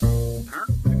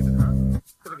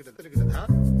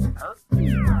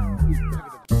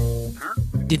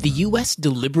Did the U.S.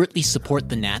 deliberately support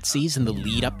the Nazis in the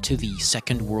lead-up to the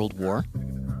Second World War?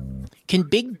 Can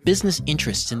big business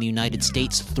interests in the United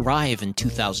States thrive in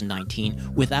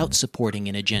 2019 without supporting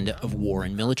an agenda of war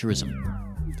and militarism?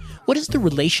 What is the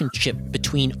relationship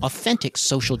between authentic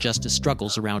social justice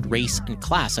struggles around race and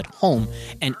class at home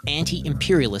and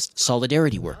anti-imperialist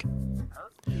solidarity work?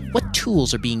 What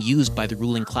tools are being used by the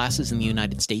ruling classes in the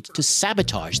United States to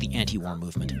sabotage the anti-war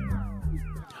movement?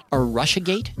 Are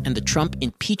Russiagate and the Trump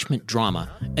impeachment drama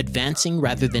advancing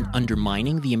rather than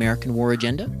undermining the American war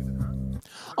agenda?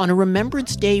 On a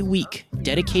Remembrance Day week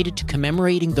dedicated to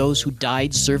commemorating those who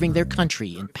died serving their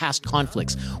country in past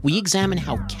conflicts, we examine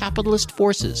how capitalist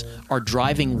forces are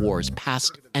driving wars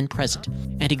past and present,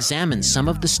 and examine some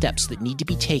of the steps that need to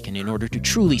be taken in order to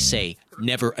truly say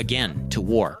never again to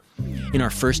war. In our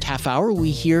first half hour,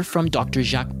 we hear from Dr.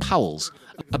 Jacques Pauwels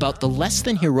about the less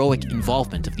than heroic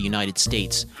involvement of the United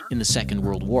States in the Second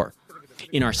World War.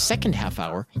 In our second half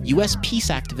hour, U.S. peace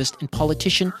activist and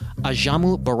politician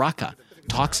Ajamu Baraka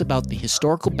talks about the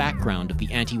historical background of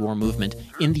the anti-war movement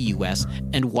in the U.S.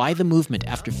 and why the movement,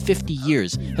 after 50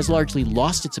 years, has largely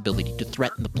lost its ability to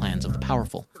threaten the plans of the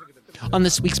powerful. On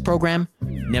this week's program,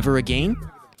 Never Again?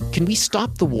 Can we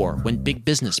stop the war when big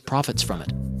business profits from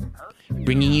it?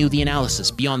 Bringing you the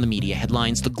analysis beyond the media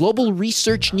headlines, the Global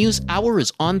Research News Hour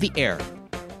is on the air.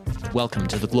 Welcome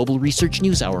to the Global Research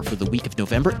News Hour for the week of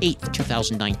November 8th,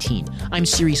 2019. I'm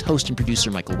series host and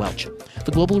producer Michael Welch.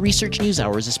 The Global Research News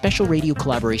Hour is a special radio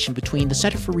collaboration between the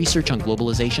Center for Research on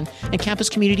Globalization and campus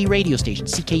community radio station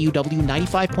CKUW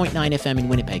 95.9 FM in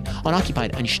Winnipeg on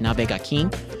occupied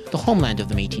Anishinaabe-Gaking, the homeland of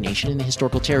the Métis Nation in the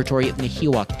historical territory of the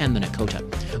Nahiwak and the Nakota.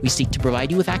 We seek to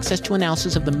provide you with access to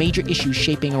analysis of the major issues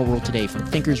shaping our world today from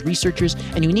thinkers, researchers,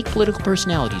 and unique political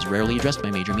personalities rarely addressed by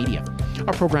major media.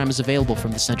 Our program is available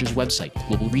from the Center's website,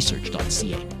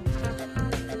 globalresearch.ca.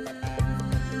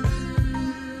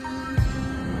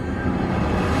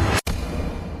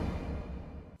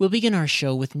 We'll begin our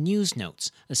show with News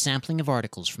Notes, a sampling of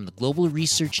articles from the Global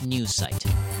Research News site.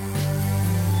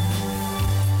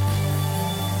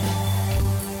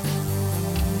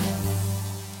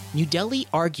 New Delhi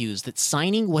argues that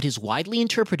signing what is widely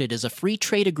interpreted as a free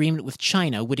trade agreement with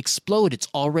China would explode its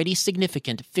already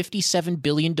significant $57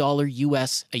 billion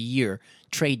US a year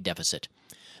trade deficit.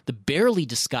 The barely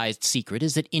disguised secret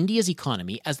is that India's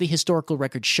economy, as the historical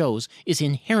record shows, is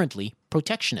inherently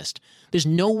protectionist. There's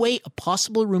no way a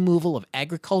possible removal of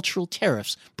agricultural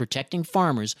tariffs protecting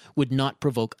farmers would not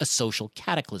provoke a social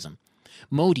cataclysm.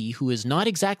 Modi, who is not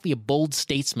exactly a bold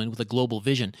statesman with a global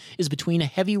vision, is between a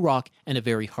heavy rock and a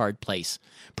very hard place.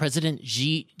 President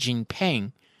Xi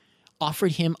Jinping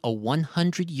offered him a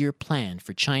 100-year plan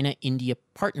for China-India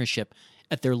partnership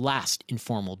at their last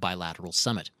informal bilateral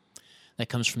summit. That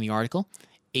comes from the article,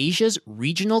 Asia's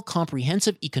Regional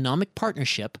Comprehensive Economic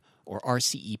Partnership, or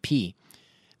RCEP.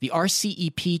 The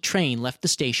RCEP train left the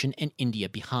station and India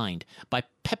behind, by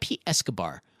Pepe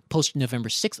Escobar, posted November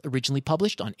 6th, originally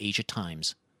published on Asia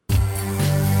Times.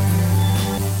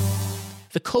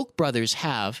 The Koch brothers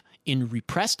have, in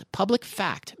repressed public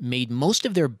fact, made most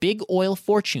of their big oil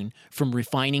fortune from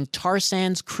refining tar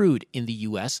sands crude in the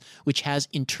U.S., which has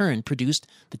in turn produced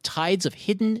the tides of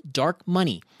hidden dark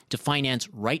money to finance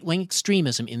right-wing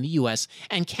extremism in the U.S.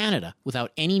 and Canada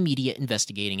without any media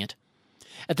investigating it.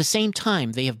 At the same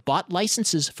time, they have bought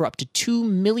licenses for up to 2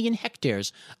 million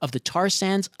hectares of the tar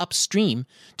sands upstream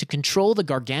to control the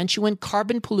gargantuan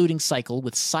carbon-polluting cycle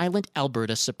with silent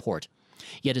Alberta support.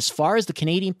 Yet as far as the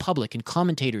Canadian public and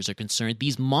commentators are concerned,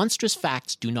 these monstrous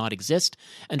facts do not exist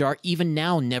and are even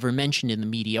now never mentioned in the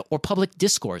media or public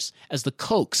discourse, as the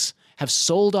Kochs have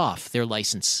sold off their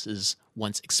licenses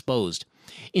once exposed.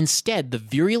 Instead, the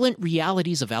virulent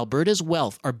realities of Alberta's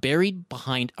wealth are buried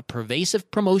behind a pervasive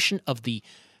promotion of the,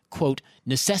 quote,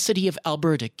 necessity of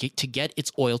Alberta to get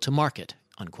its oil to market,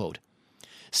 unquote.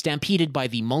 Stampeded by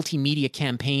the multimedia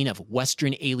campaign of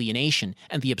Western alienation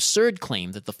and the absurd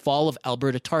claim that the fall of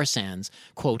Alberta tar sands,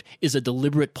 quote, is a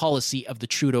deliberate policy of the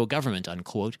Trudeau government,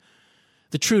 unquote,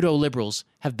 the Trudeau Liberals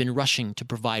have been rushing to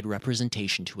provide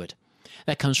representation to it.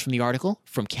 That comes from the article,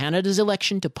 From Canada's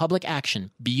Election to Public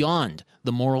Action Beyond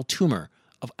the Moral Tumor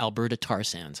of Alberta Tar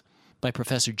Sands, by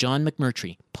Professor John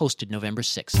McMurtry, posted November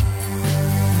 6.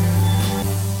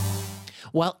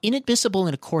 While inadmissible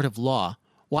in a court of law,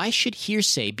 why should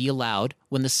hearsay be allowed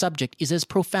when the subject is as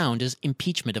profound as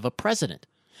impeachment of a president?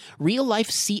 Real-life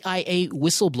CIA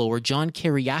whistleblower John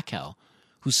Kiriakou,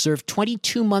 who served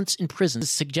 22 months in prison,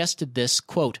 suggested this,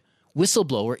 quote,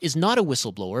 whistleblower is not a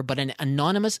whistleblower, but an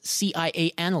anonymous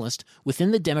CIA analyst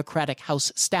within the Democratic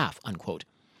House staff, unquote.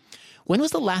 When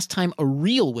was the last time a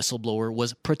real whistleblower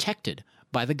was protected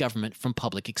by the government from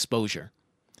public exposure?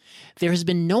 There has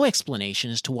been no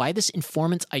explanation as to why this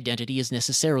informant's identity has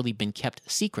necessarily been kept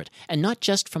secret, and not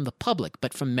just from the public,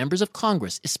 but from members of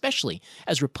Congress, especially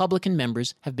as Republican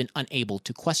members have been unable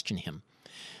to question him.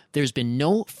 There's been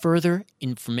no further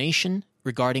information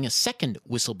regarding a second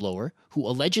whistleblower who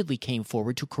allegedly came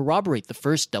forward to corroborate the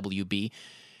first WB,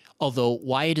 although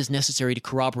why it is necessary to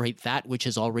corroborate that which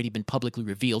has already been publicly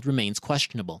revealed remains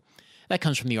questionable. That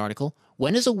comes from the article,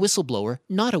 When is a Whistleblower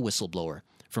Not a Whistleblower?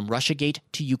 From Russiagate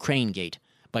to Ukrainegate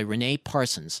by Renee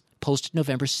Parsons, posted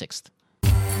November 6th.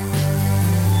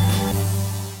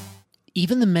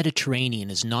 Even the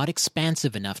Mediterranean is not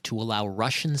expansive enough to allow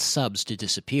Russian subs to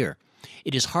disappear.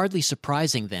 It is hardly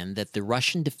surprising, then, that the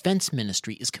Russian Defense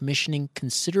Ministry is commissioning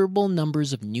considerable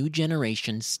numbers of new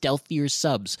generation, stealthier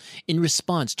subs in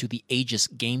response to the Aegis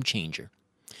game changer.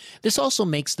 This also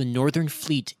makes the Northern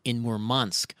Fleet in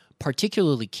Murmansk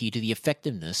particularly key to the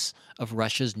effectiveness of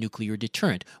Russia's nuclear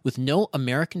deterrent, with no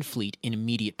American fleet in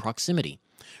immediate proximity.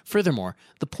 Furthermore,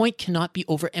 the point cannot be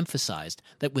overemphasized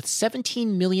that with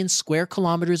 17 million square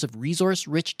kilometers of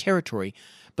resource-rich territory,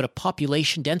 but a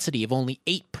population density of only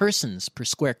 8 persons per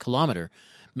square kilometer,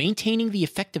 maintaining the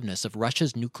effectiveness of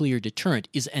Russia's nuclear deterrent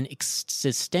is an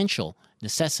existential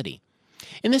necessity.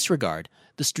 In this regard,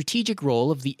 the strategic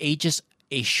role of the Aegis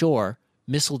Ashore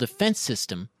missile defense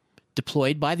system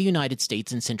deployed by the United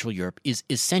States in Central Europe is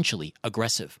essentially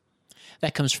aggressive.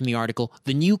 That comes from the article,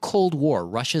 The New Cold War,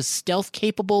 Russia's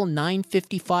Stealth-Capable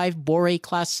 955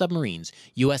 Borei-class Submarines,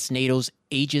 U.S. NATO's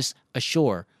Aegis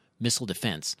Ashore Missile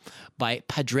Defense, by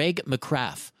Padraig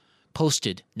McGrath,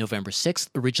 posted November 6th,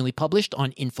 originally published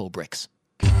on Infobricks.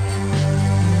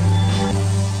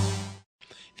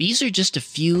 These are just a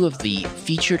few of the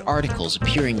featured articles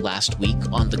appearing last week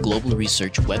on the Global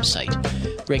Research website.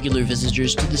 Regular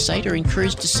visitors to the site are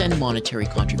encouraged to send monetary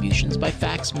contributions by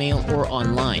fax, mail, or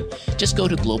online. Just go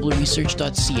to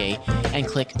globalresearch.ca and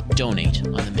click Donate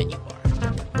on the menu bar.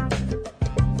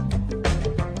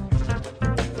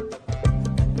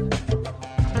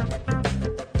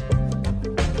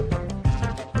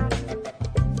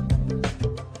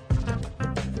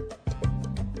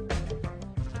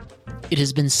 It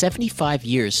has been 75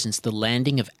 years since the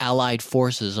landing of Allied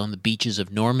forces on the beaches of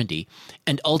Normandy,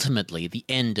 and ultimately the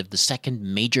end of the second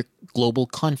major global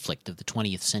conflict of the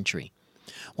 20th century.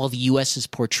 While the U.S. is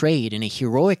portrayed in a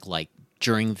heroic light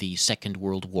during the Second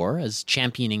World War as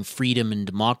championing freedom and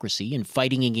democracy and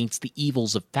fighting against the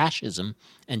evils of fascism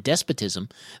and despotism,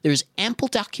 there is ample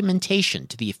documentation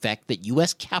to the effect that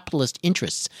U.S. capitalist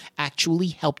interests actually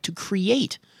helped to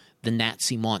create the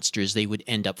Nazi monsters they would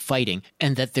end up fighting,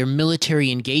 and that their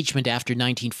military engagement after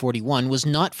 1941 was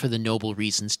not for the noble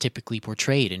reasons typically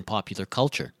portrayed in popular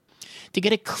culture. To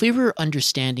get a clearer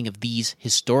understanding of these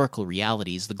historical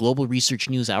realities, the Global Research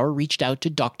News Hour reached out to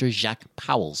Dr. Jacques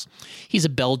Pauwels. He's a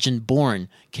Belgian-born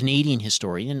Canadian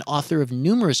historian and author of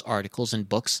numerous articles and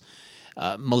books,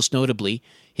 most notably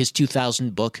his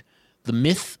 2000 book, The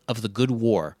Myth of the Good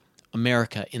War,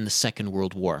 America in the Second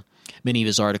World War. Many of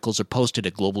his articles are posted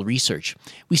at Global Research.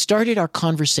 We started our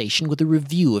conversation with a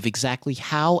review of exactly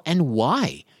how and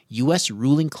why U.S.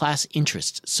 ruling class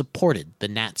interests supported the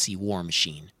Nazi war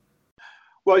machine.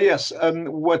 Well, yes.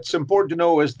 What's important to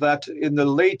know is that in the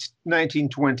late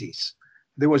 1920s,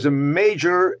 there was a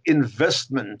major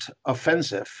investment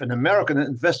offensive, an American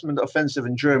investment offensive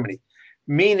in Germany,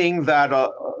 meaning that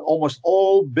almost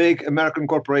all big American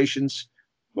corporations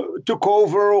took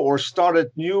over or started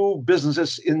new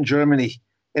businesses in Germany.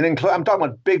 And I'm talking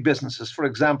about big businesses. For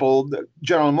example,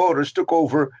 General Motors took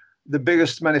over the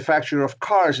biggest manufacturer of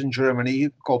cars in Germany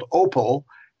called Opel.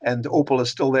 And Opel is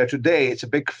still there today. It's a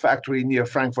big factory near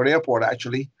Frankfurt Airport,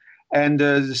 actually. And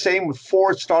the same with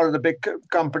Ford started a big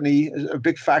company, a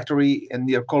big factory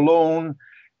near Cologne.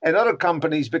 And other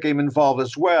companies became involved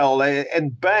as well.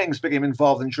 And banks became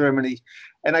involved in Germany.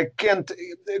 And I can't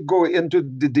go into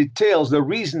the details, the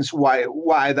reasons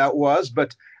why that was,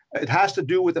 but it has to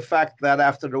do with the fact that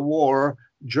after the war,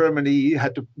 Germany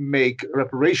had to make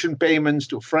reparation payments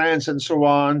to France and so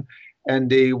on, and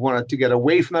they wanted to get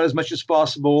away from that as much as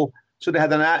possible. So they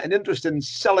had an interest in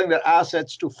selling their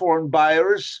assets to foreign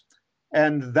buyers,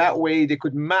 and that way they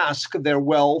could mask their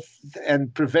wealth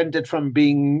and prevent it from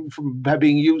being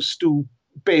used to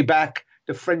pay back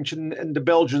the French and the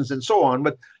Belgians and so on.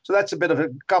 But so that's a bit of a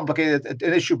complicated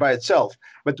an issue by itself.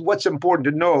 But what's important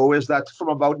to know is that from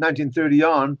about 1930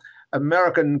 on,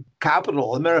 American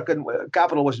capital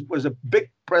was a big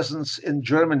presence in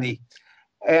Germany.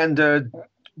 And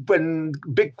when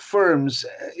big firms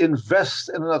invest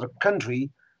in another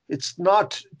country, It's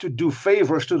not to do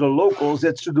favors to the locals,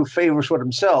 it's to do favors for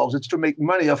themselves. It's to make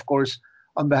money, of course,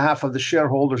 on behalf of the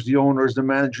shareholders, the owners, the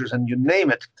managers, and you name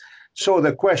it. So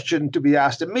the question to be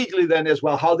asked immediately then is,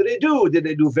 well, how did they do? Did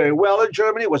they do very well in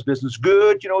Germany? Was business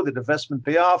good? Did investment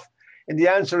pay off? And the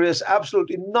answer is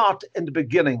absolutely not in the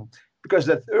beginning, because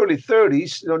the early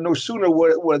 30s, no sooner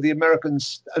were the American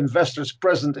investors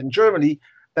present in Germany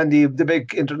than the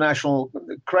big international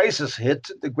crisis hit,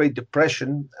 the Great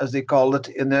Depression, as they called it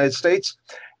in the United States.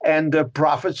 And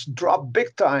profits dropped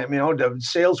big time. The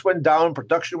sales went down,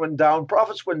 production went down,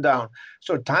 profits went down.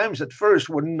 So times at first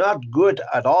were not good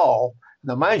at all.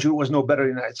 Now, mind you, it was no better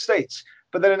in the United States.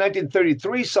 But then in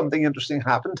 1933, something interesting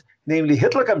happened, namely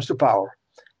Hitler comes to power.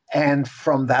 And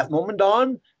from that moment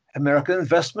on, American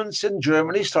investments in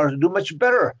Germany started to do much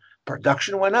better.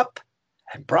 Production went up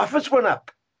and profits went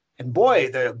up. And boy,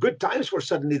 the good times were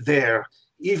suddenly there,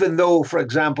 even though, for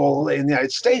example, in the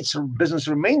United States, business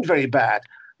remained very bad.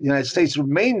 The United States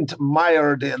remained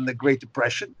mired in the Great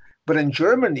Depression, but in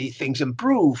Germany, things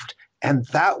improved. And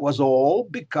that was all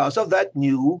because of that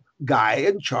new guy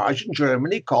in charge in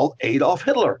Germany called Adolf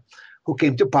Hitler, who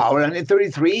came to power in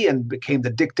 1933 and became the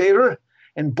dictator.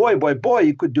 And boy,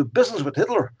 you could do business with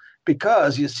Hitler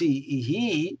because, you see,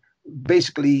 he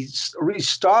basically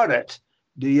restarted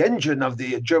the engine of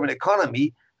the German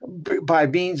economy by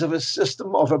means of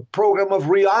a program of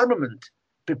rearmament,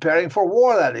 preparing for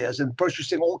war, that is, and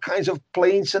purchasing all kinds of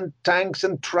planes and tanks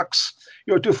and trucks,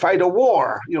 to fight a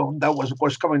war. That was, of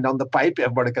course, coming down the pipe.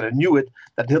 Everybody kind of knew it,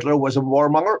 that Hitler was a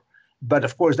warmonger. But,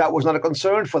 of course, that was not a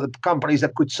concern for the companies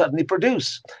that could suddenly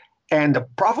produce. And the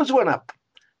profits went up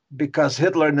because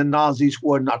Hitler and the Nazis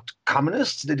were not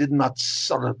communists. They did not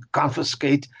sort of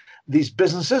confiscate these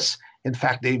businesses. In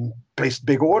fact, they placed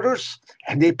big orders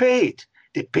and they paid.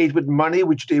 They paid with money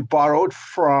which they borrowed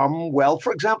from, well,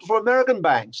 for example, from American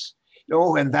banks.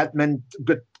 And that meant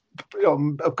good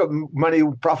money,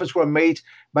 profits were made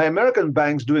by American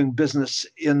banks doing business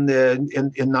in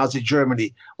Nazi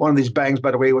Germany. One of these banks,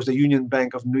 by the way, was the Union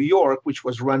Bank of New York, which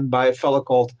was run by a fellow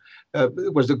called,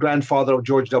 was the grandfather of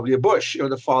George W. Bush,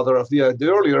 the father of the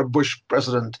earlier Bush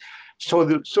president.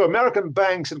 So American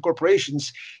banks and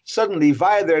corporations suddenly,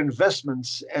 via their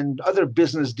investments and other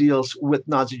business deals with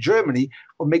Nazi Germany,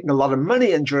 were making a lot of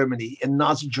money in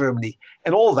Nazi Germany.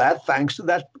 And all that thanks to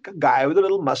that guy with a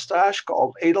little mustache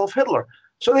called Adolf Hitler.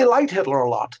 So they liked Hitler a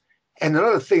lot. And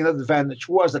another thing, that advantage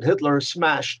was that Hitler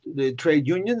smashed the trade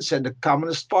unions and the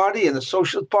Communist Party and the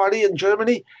Socialist Party in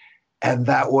Germany. And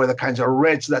that were the kinds of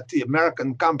Reds that the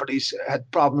American companies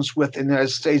had problems with in the United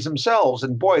States themselves.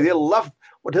 And boy, they loved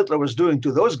what Hitler was doing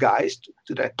to those guys,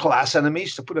 to their class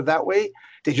enemies, to put it that way.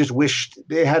 They just wished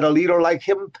they had a leader like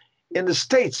him in the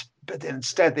States. But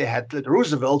instead, they had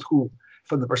Roosevelt, who,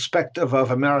 from the perspective of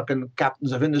American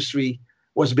captains of industry,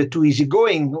 was a bit too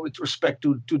easygoing with respect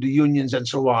to the unions and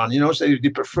so on. So they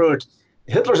preferred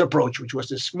Hitler's approach, which was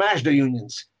to smash the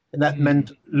unions. And that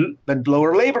meant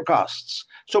lower labor costs.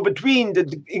 So between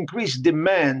the increased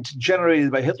demand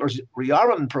generated by Hitler's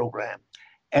rearmament program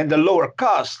and the lower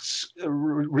costs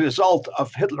result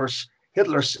of Hitler's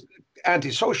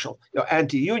anti-social,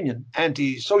 anti-union,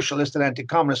 anti-socialist, and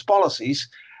anti-communist policies,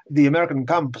 the American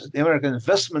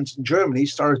investments in Germany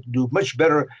started to do much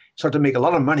better, started to make a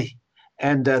lot of money.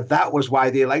 And that was why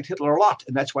they liked Hitler a lot.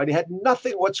 And that's why they had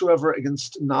nothing whatsoever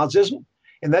against Nazism.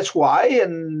 And that's why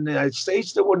in the United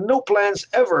States, there were no plans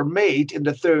ever made in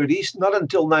the 30s, not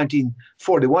until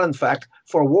 1941, in fact,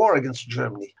 for a war against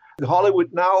Germany. Hollywood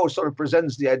now sort of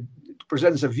presents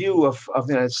a view of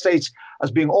the United States as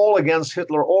being all against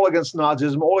Hitler, all against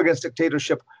Nazism, all against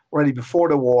dictatorship already before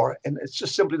the war. And it's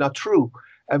just simply not true.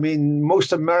 I mean,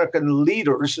 most American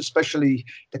leaders, especially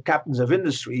the captains of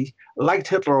industry, liked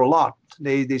Hitler a lot.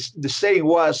 The saying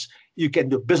was, you can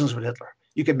do business with Hitler.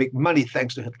 You can make money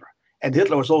thanks to Hitler. And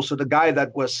Hitler was also the guy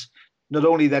that was not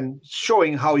only then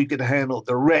showing how you could handle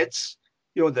the Reds,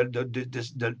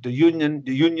 the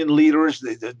union leaders,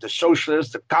 the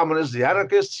socialists, the communists, the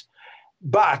anarchists,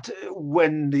 but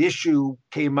when the issue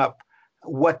came up,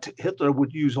 what Hitler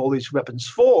would use all these weapons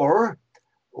for,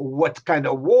 what kind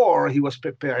of war he was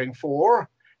preparing for,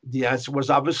 the answer was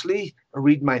obviously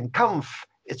read Mein Kampf.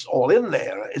 It's all in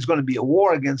there. It's going to be a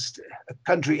war against a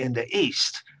country in the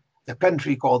East, the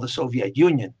country called the Soviet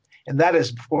Union. And that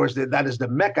is, of course, that is the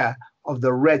mecca of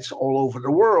the Reds all over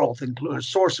the world, including a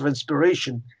source of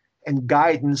inspiration and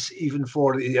guidance even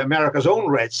for America's own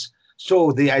Reds.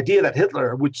 So the idea that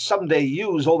Hitler would someday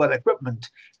use all that equipment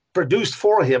produced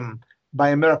for him by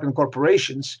American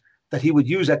corporations that he would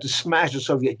use that to smash the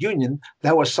Soviet Union,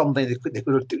 that was something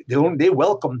they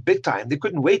welcomed big time. They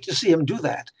couldn't wait to see him do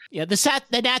that. Yeah,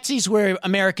 the Nazis were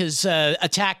America's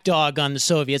attack dog on the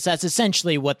Soviets. That's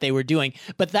essentially what they were doing.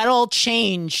 But that all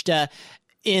changed there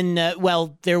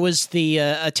was the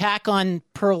attack on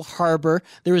Pearl Harbor.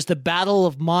 There was the Battle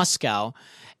of Moscow.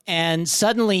 And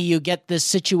suddenly you get this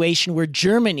situation where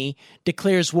Germany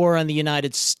declares war on the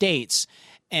United States.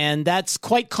 And that's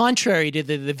quite contrary to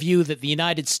the view that the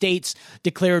United States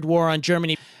declared war on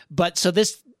Germany. But so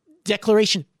this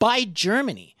declaration by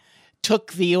Germany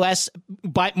took the U.S.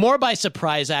 more by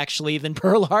surprise, actually, than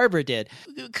Pearl Harbor did.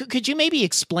 Could you maybe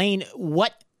explain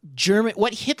what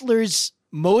Hitler's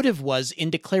motive was in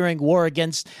declaring war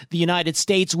against the United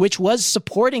States, which was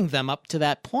supporting them up to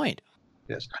that point?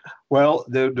 Yes. Well,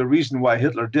 the reason why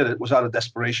Hitler did it was out of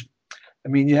desperation. I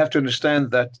mean, you have to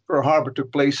understand that Pearl Harbor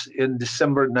took place in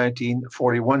December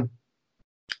 1941.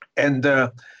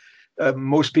 And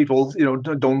most people,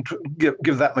 don't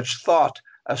give that much thought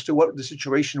as to what the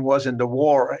situation was in the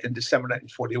war in December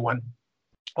 1941.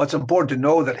 What's important to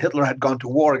know that Hitler had gone to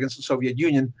war against the Soviet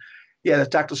Union. He had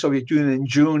attacked the Soviet Union in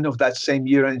June of that same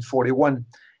year in 1941.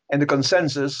 And the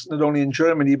consensus, not only in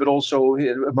Germany, but also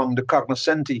among the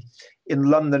cognoscenti in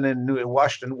London and in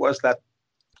Washington, was that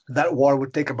war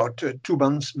would take about 2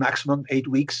 months, maximum 8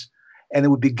 weeks, and it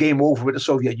would be game over with the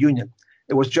Soviet Union.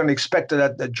 It was generally expected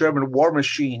that the German war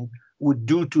machine would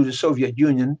do to the Soviet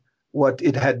Union what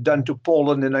it had done to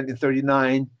Poland in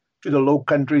 1939, to the Low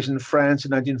Countries in France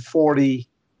in 1940,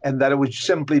 and that it would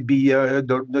simply be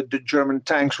the German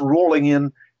tanks rolling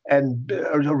in and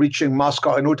reaching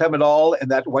Moscow in no time at all,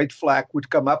 and that white flag would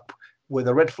come up where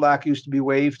the red flag used to be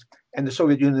waved, and the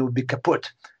Soviet Union would be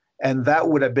kaput. And that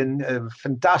would have been a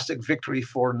fantastic victory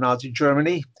for Nazi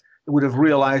Germany. It would have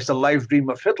realized the life dream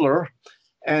of Hitler,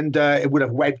 and it would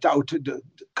have wiped out the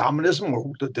communism,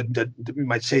 or we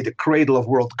might say the cradle of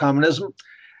world communism.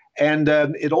 And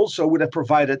it also would have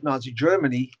provided Nazi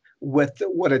Germany with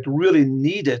what it really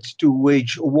needed to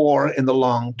wage war in the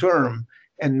long term,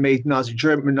 and made Nazi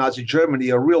Germany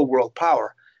a real world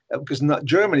power. Because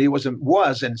Germany was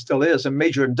and still is a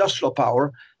major industrial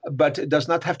power, but it does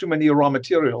not have too many raw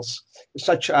materials,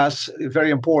 such as, very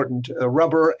important,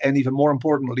 rubber, and even more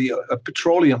importantly,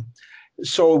 petroleum.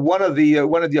 So one of the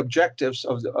objectives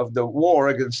of the war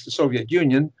against the Soviet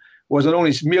Union was not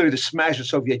only merely to smash the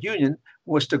Soviet Union,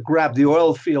 was to grab the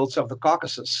oil fields of the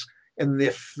Caucasus. And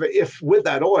if with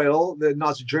that oil, the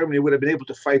Nazi Germany would have been able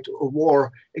to fight a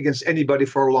war against anybody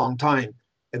for a long time.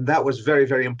 And that was very,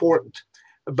 very important.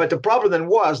 But the problem then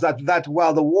was that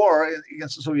while the war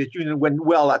against the Soviet Union went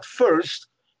well at first,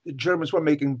 the Germans were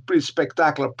making pretty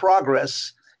spectacular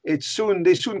progress. They soon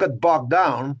got bogged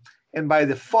down. And by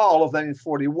the fall of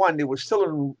 1941, they were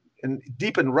still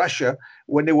deep in Russia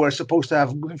when they were supposed to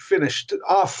have finished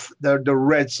off the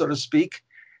Reds, so to speak.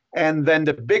 And then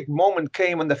the big moment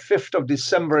came on the 5th of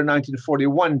December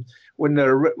 1941 when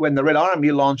the Red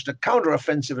Army launched a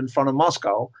counteroffensive in front of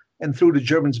Moscow and threw the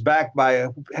Germans back by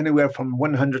anywhere from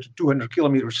 100 to 200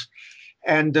 kilometers.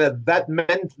 And that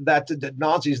meant that the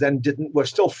Nazis then were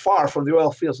still far from the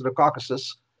oil fields of the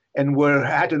Caucasus, and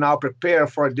had to now prepare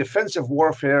for a defensive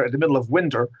warfare in the middle of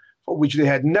winter, for which they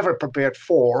had never prepared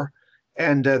for.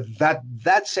 And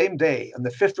that same day, on the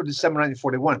 5th of December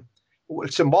 1941,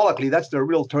 symbolically, that's the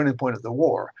real turning point of the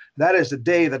war. That is the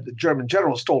day that the German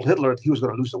generals told Hitler that he was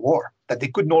going to lose the war, that they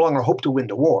could no longer hope to win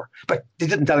the war. But they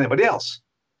didn't tell anybody else.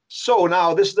 So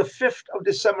now this is the 5th of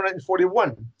December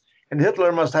 1941. And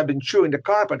Hitler must have been chewing the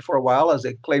carpet for a while, as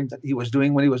they claimed that he was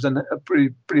doing when he was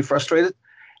pretty frustrated.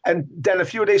 And then a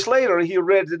few days later, he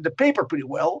read in the paper pretty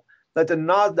well that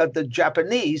the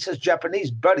Japanese, his Japanese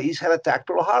buddies, had attacked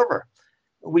Pearl Harbor,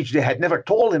 which they had never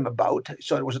told him about.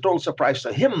 So it was a total surprise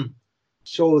to him.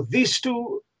 So these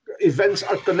two events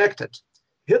are connected.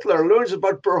 Hitler learns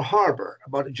about Pearl Harbor,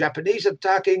 about the Japanese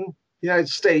attacking the United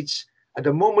States at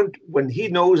the moment when he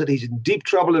knows that he's in deep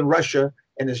trouble in Russia,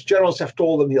 and his generals have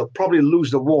told him he'll probably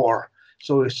lose the war.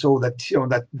 So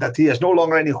that he has no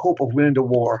longer any hope of winning the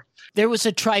war. There was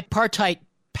a tripartite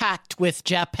pact with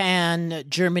Japan,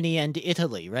 Germany, and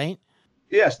Italy, right?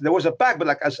 Yes, there was a pact, but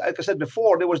like I said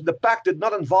before, the pact did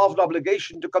not involve the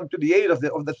obligation to come to the aid of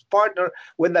the partner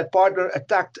when that partner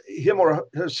attacked him or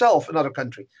herself, another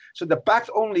country. So the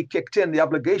pact only kicked in. The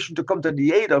obligation to come to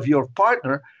the aid of your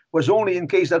partner was only in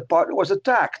case that partner was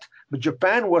attacked. But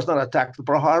Japan was not attacked in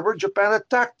Pearl Harbor. Japan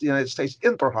attacked the United States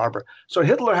in Pearl Harbor. So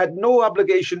Hitler had no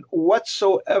obligation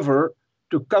whatsoever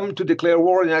to come to declare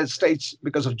war on the United States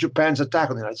because of Japan's attack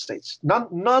on the United States.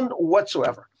 None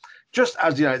whatsoever. Just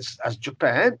as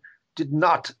Japan did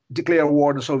not declare war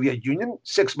on the Soviet Union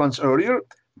 6 months earlier,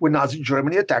 when Nazi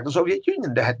Germany attacked the Soviet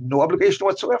Union. They had no obligation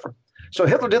whatsoever. So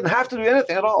Hitler didn't have to do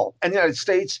anything at all. And the United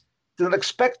States didn't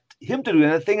expect him to do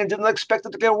anything and didn't expect to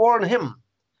declare war on him.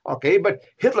 Okay, but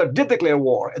Hitler did declare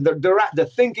war. And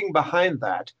the thinking behind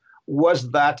that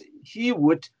was that he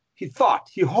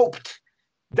hoped,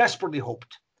 desperately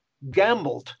hoped,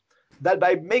 gambled that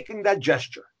by making that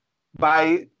gesture,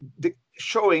 by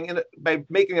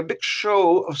making a big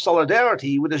show of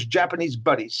solidarity with his Japanese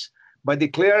buddies, by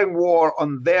declaring war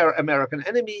on their American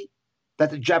enemy, that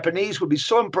the Japanese would be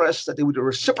so impressed that they would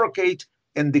reciprocate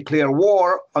and declare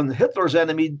war on Hitler's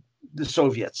enemy, the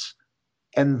Soviets.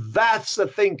 And that's the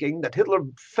thinking that Hitler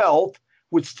felt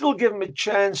would still give him a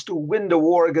chance to win the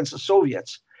war against the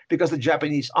Soviets, because the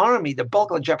Japanese army, the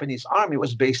bulk of the Japanese army,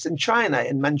 was based in China,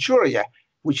 in Manchuria,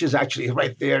 which is actually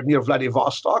right there near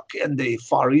Vladivostok and the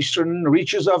far eastern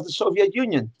reaches of the Soviet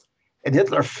Union. And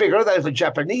Hitler figured that if the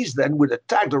Japanese then would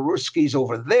attack the Ruskies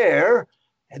over there,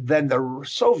 then the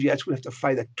Soviets would have to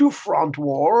fight a two-front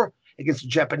war against the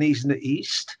Japanese in the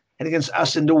east and against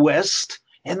us in the west.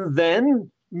 And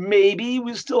then maybe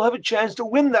we'll still have a chance to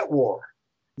win that war.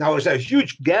 Now, it was a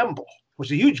huge gamble. It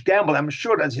was a huge gamble. I'm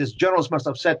sure that his generals must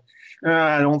have said,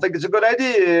 I don't think it's a good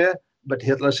idea. But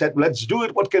Hitler said, let's do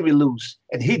it. What can we lose?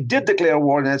 And he did declare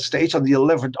war on the United States on the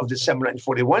 11th of December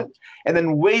 1941, and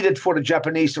then waited for the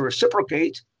Japanese to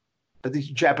reciprocate. But the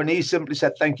Japanese simply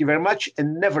said, thank you very much,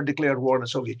 and never declared war on the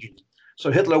Soviet Union. So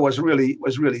Hitler was really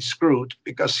screwed,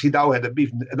 because he now had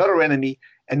another enemy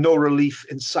and no relief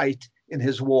in sight in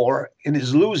his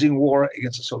losing war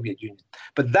against the Soviet Union.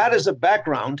 But that is the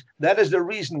background. That is the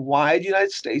reason why the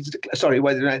United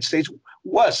States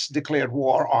was declared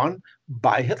war on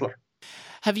by Hitler.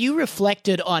 Have you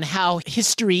reflected on how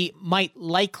history might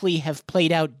likely have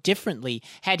played out differently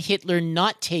had Hitler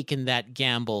not taken that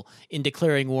gamble in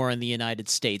declaring war on the United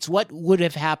States? What would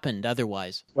have happened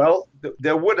otherwise? Well,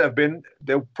 there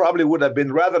probably would have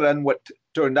been, rather than what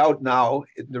turned out now,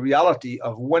 in the reality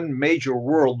of one major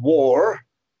world war,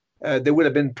 there would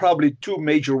have been probably two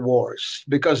major wars,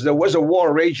 because there was a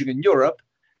war raging in Europe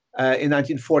in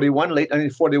 1941, late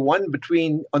 1941,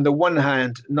 between, on the one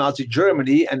hand, Nazi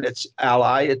Germany and its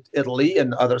ally, Italy,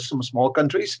 and other some small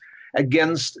countries,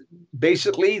 against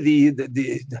basically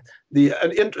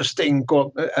an interesting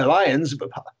alliance,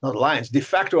 not alliance, de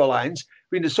facto alliance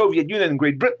between the Soviet Union and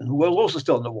Great Britain, who was also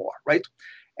still in the war, right?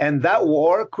 And that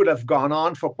war could have gone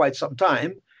on for quite some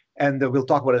time, and we'll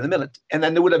talk about it in a minute. And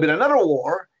then there would have been another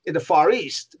war in the Far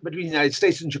East between the United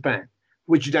States and Japan,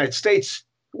 which the United States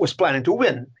was planning to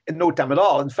win in no time at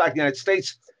all. In fact, the United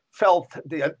States felt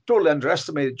they had totally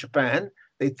underestimated Japan.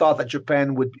 They thought that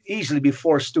Japan would easily be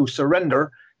forced to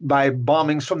surrender by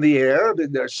bombings from the air.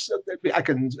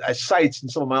 I cite in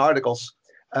some of my articles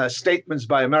statements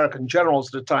by American generals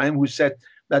at the time who said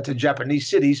that the Japanese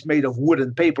cities made of wood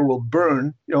and paper will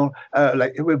burn,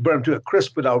 like it will burn to a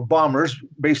crisp with our bombers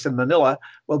based in Manila.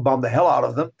 We'll bomb the hell out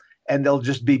of them, and they'll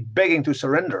just be begging to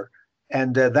surrender.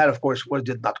 And that, of course,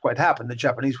 did not quite happen. The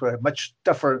Japanese were a much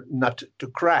tougher nut to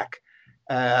crack.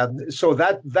 So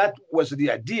that was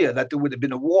the idea, that there would have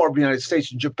been a war between the United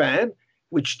States and Japan,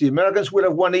 which the Americans would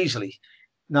have won easily.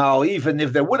 Now, even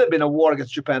if there would have been a war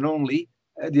against Japan only,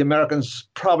 the Americans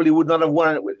probably would not have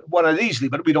won it easily,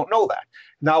 but we don't know that.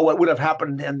 Now, what would have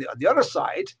happened on the other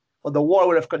side? Well, the war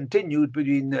would have continued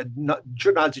between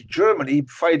Nazi Germany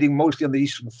fighting mostly on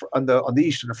the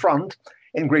eastern front,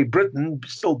 and Great Britain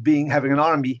still having an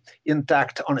army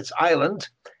intact on its island.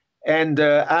 And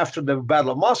after the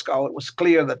Battle of Moscow, it was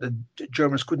clear that the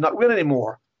Germans could not win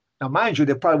anymore. Now, mind you,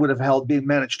 they probably would have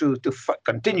managed to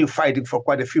continue fighting for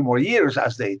quite a few more years,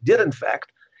 as they did, in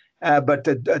fact. But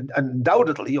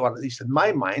undoubtedly, or at least in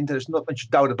my mind, there's not much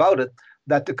doubt about it,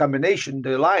 that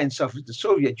the alliance of the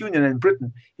Soviet Union and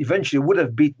Britain eventually would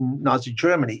have beaten Nazi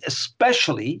Germany,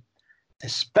 especially,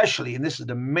 and this is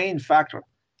the main factor,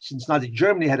 since Nazi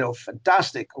Germany had a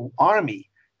fantastic army,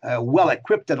 well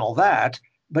equipped and all that,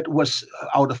 but was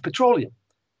out of petroleum.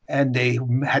 And they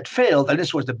had failed, and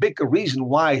this was the big reason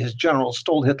why his generals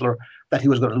told Hitler that he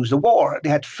was going to lose the war. They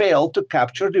had failed to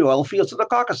capture the oil fields of the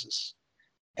Caucasus.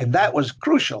 And that was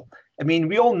crucial. I mean,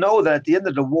 we all know that at the end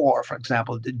of the war, for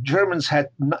example, the Germans had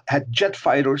jet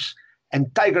fighters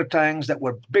and Tiger tanks that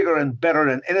were bigger and better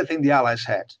than anything the Allies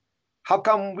had. How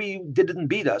come they didn't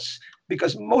beat us?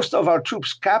 Because most of our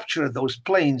troops captured those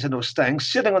planes and those tanks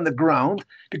sitting on the ground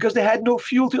because they had no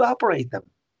fuel to operate them.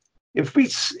 If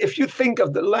you think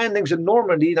of the landings in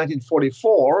Normandy in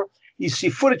 1944, you see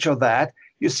footage of that.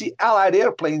 You see Allied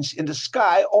airplanes in the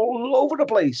sky all over the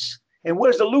place. And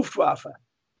where's the Luftwaffe?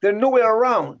 They're nowhere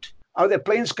around. Are their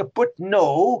planes kaput?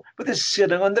 No, but they're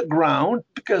sitting on the ground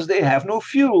because they have no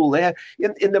fuel. They have,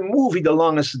 in the movie The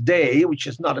Longest Day, which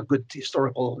is not a good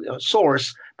historical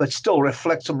source, but still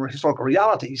reflects some historical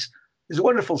realities, there's a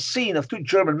wonderful scene of two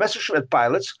German Messerschmitt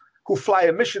pilots who fly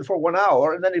a mission for 1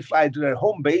 hour, and then they fly to their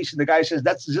home base, and the guy says,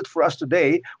 "That's it for us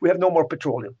today. We have no more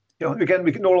petroleum. We can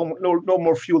no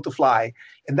more fuel to fly."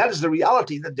 And that is the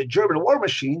reality, that the German war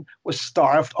machine was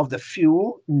starved of the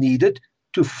fuel needed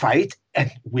to fight and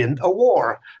win a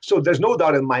war. So there's no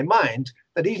doubt in my mind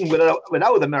that even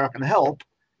without American help,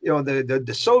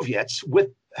 the Soviets, with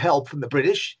help from the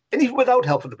British, and even without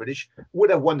help from the British, would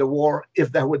have won the war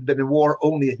if there would have been a war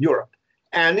only in Europe.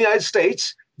 And the United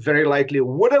States very likely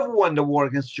would have won the war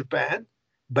against Japan,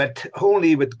 but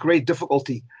only with great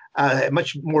difficulty. It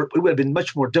would have been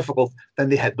much more difficult than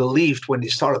they had believed when they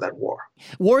started that war.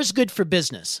 War is good for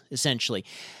business, essentially.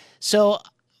 So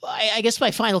I guess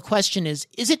my final question is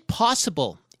it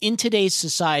possible in today's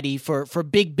society for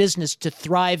big business to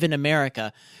thrive in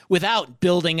America without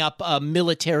building up a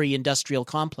military-industrial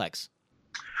complex?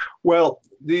 Well,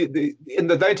 in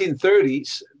the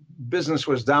 1930s, business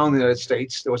was down in the United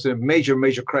States. There was a major,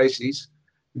 major crisis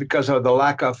because of the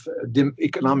lack of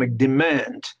economic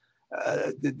demand.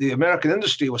 The American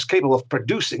industry was capable of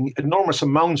producing enormous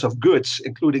amounts of goods,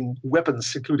 including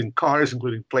weapons, including cars,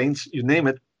 including planes, you name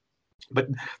it. But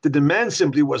the demand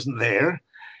simply wasn't there.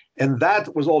 And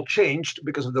that was all changed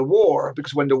because of the war.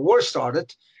 Because when the war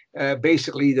started,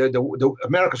 basically the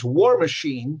America's war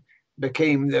machine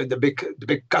became the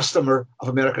big customer of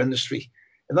American industry.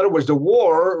 In other words, the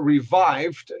war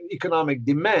revived economic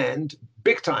demand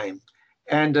big time.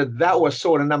 And that was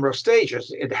so in a number of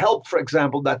stages. It helped, for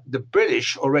example, that the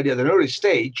British already at an early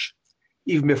stage,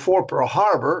 even before Pearl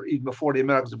Harbor, even before the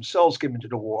Americans themselves came into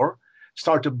the war,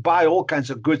 started to buy all kinds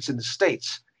of goods in the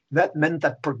States. That meant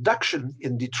that production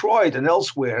in Detroit and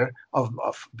elsewhere of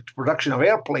production of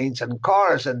airplanes and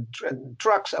cars and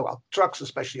trucks, trucks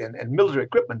especially, and military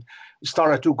equipment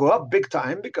started to go up big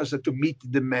time because to meet the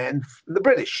demand from the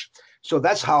British. So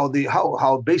that's how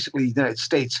basically the United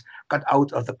States got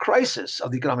out of the crisis,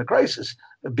 of the economic crisis,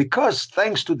 because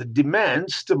thanks to the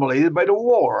demand stimulated by the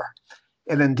war.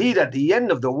 And indeed, at the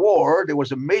end of the war, there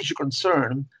was a major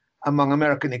concern among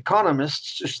American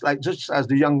economists, just as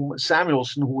the young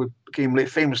Samuelson, who became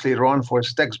famous later on for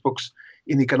his textbooks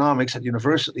in economics at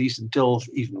universities until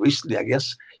even recently, I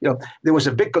guess. There was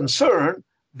a big concern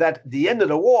that the end of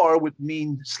the war would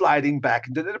mean sliding back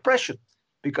into the Depression,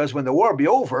 because when the war be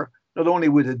over, not only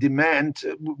would the demand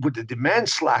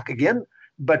slack again,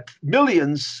 but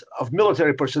millions of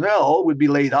military personnel would be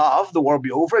laid off, the war would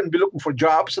be over, and be looking for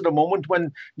jobs at a moment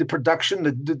when the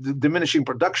diminishing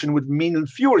production would mean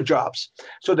fewer jobs.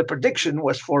 So the prediction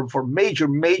was for major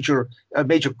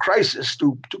crisis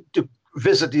to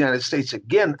visit the United States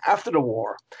again after the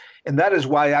war. And that is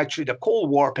why actually the Cold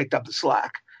War picked up the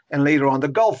slack, and later on the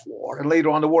Gulf War, and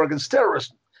later on the war against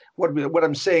terrorism. What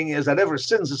I'm saying is that ever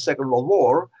since the Second World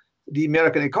War, the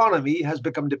American economy has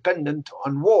become dependent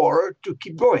on war to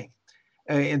keep going.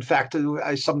 In fact,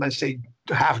 I sometimes say,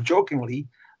 half jokingly,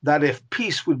 that if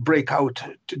peace would break out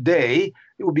today,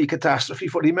 it would be a catastrophe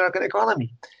for the American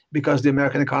economy, because the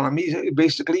American economy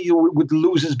basically would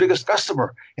lose its biggest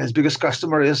customer. And its biggest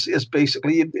customer is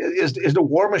basically the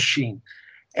war machine.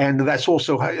 And that's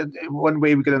also one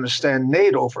way we can understand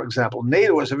NATO, for example.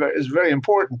 NATO is very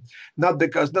important, not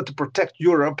to protect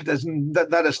Europe.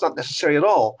 That is not necessary at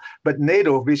all. But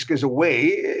NATO basically is a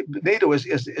way. NATO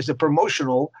is a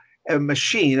promotional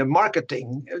machine, a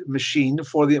marketing machine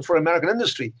for American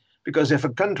industry. Because if a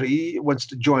country wants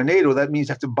to join NATO, that means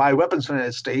they have to buy weapons from the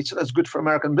United States, and that's good for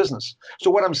American business.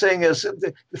 So what I'm saying is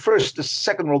the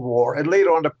Second World War, and later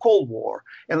on the Cold War,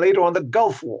 and later on the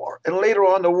Gulf War, and later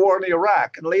on the war in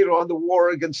Iraq, and later on the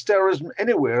war against terrorism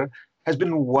anywhere, has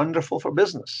been wonderful for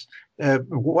business.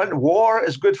 War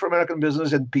is good for American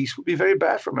business, and peace would be very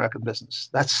bad for American business.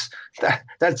 That's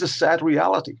a sad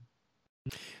reality.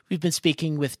 We've been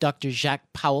speaking with Dr.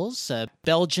 Jacques Pauwels, a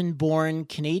Belgian-born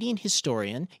Canadian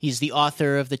historian. He's the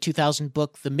author of the 2000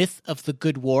 book, The Myth of the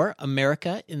Good War,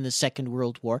 America in the Second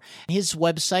World War. His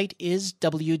website is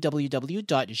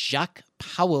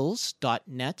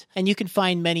www.jacquespauwels.net, and you can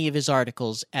find many of his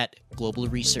articles at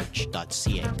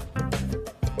globalresearch.ca.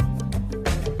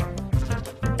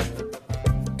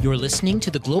 You're listening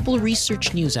to the Global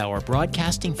Research News Hour,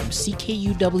 broadcasting from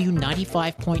CKUW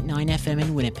 95.9 FM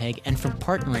in Winnipeg and from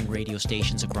partnering radio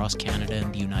stations across Canada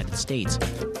and the United States.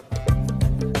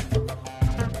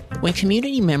 When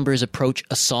community members approach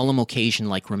a solemn occasion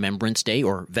like Remembrance Day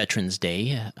or Veterans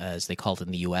Day, as they call it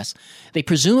in the U.S., they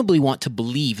presumably want to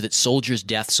believe that soldiers'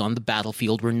 deaths on the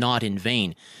battlefield were not in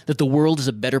vain, that the world is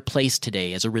a better place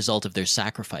today as a result of their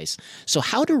sacrifice. So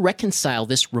how to reconcile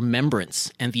this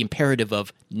remembrance and the imperative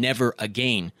of never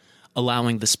again,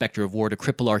 allowing the specter of war to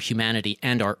cripple our humanity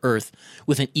and our Earth,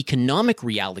 with an economic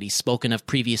reality spoken of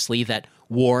previously that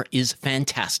war is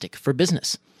fantastic for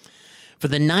business? For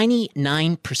the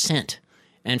 99%,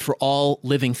 and for all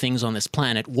living things on this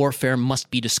planet, warfare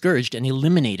must be discouraged and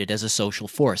eliminated as a social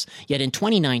force. Yet in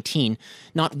 2019,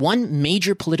 not one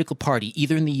major political party,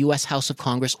 either in the U.S. House of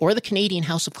Congress or the Canadian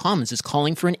House of Commons, is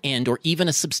calling for an end or even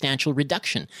a substantial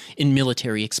reduction in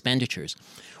military expenditures.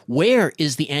 Where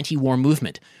is the anti-war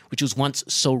movement, which was once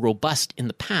so robust in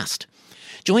the past?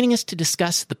 Joining us to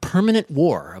discuss the permanent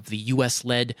war of the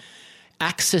U.S.-led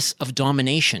axis of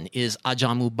domination is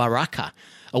Ajamu Baraka,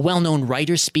 a well-known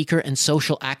writer, speaker, and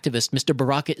social activist. Mr.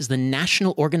 Baraka is the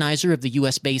national organizer of the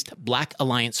U.S.-based Black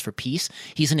Alliance for Peace.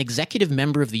 He's an executive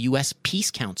member of the U.S. Peace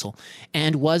Council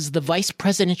and was the vice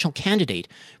presidential candidate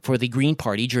for the Green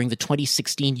Party during the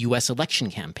 2016 U.S. election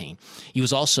campaign. He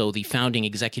was also the founding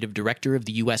executive director of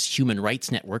the U.S. Human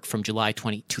Rights Network from July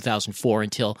 2004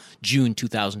 until June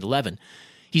 2011.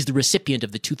 He's the recipient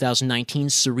of the 2019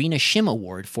 Serena Shim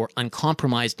Award for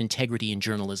Uncompromised Integrity in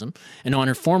Journalism, an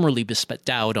honor formerly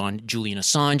bestowed on Julian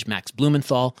Assange, Max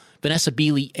Blumenthal, Vanessa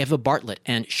Beeley, Eva Bartlett,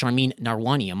 and Sharmeen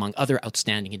Narwani, among other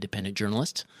outstanding independent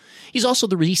journalists. He's also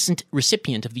the recent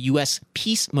recipient of the U.S.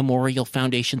 Peace Memorial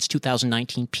Foundation's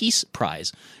 2019 Peace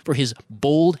Prize for his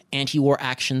bold anti-war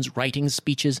actions, writings,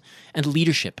 speeches, and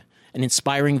leadership, an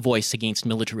inspiring voice against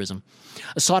militarism.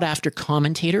 A sought-after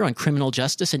commentator on criminal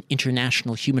justice and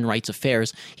international human rights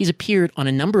affairs, he's appeared on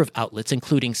a number of outlets,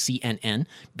 including CNN,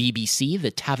 BBC,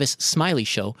 The Tavis Smiley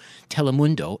Show,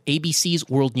 Telemundo, ABC's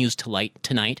World News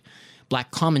Tonight,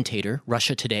 Black Commentator,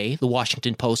 Russia Today, The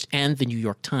Washington Post, and The New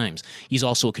York Times. He's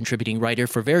also a contributing writer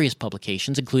for various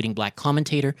publications, including Black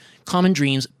Commentator, Common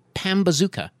Dreams,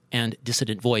 Pambazooka, and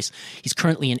Dissident Voice. He's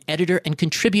currently an editor and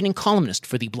contributing columnist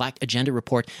for the Black Agenda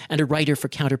Report and a writer for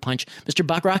Counterpunch. Mr.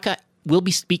 Baraka will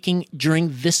be speaking during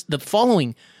the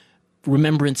following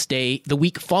Remembrance Day, the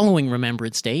week following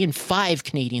Remembrance Day, in 5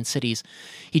 Canadian cities.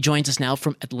 He joins us now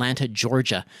from Atlanta,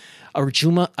 Georgia.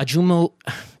 Ajamu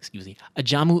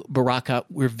Baraka,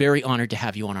 we're very honored to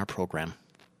have you on our program.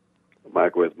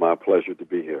 Michael, it's my pleasure to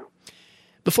be here.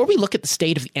 Before we look at the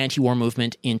state of the anti-war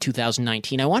movement in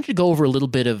 2019, I wanted to go over a little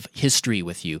bit of history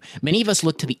with you. Many of us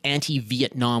look to the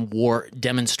anti-Vietnam War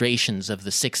demonstrations of the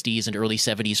 60s and early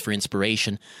 70s for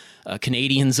inspiration.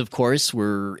 Canadians, of course,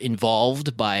 were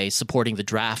involved by supporting the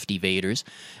draft evaders.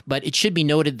 But it should be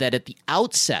noted that at the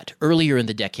outset, earlier in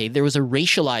the decade, there was a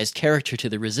racialized character to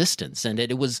the resistance, and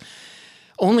it was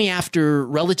only after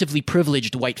relatively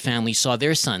privileged white families saw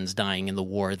their sons dying in the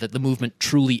war that the movement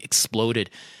truly exploded.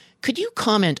 Could you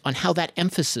comment on how that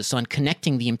emphasis on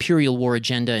connecting the imperial war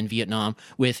agenda in Vietnam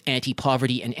with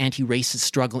anti-poverty and anti-racist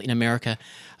struggle in America,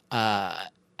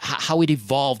 how it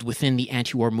evolved within the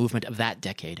anti-war movement of that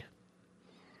decade?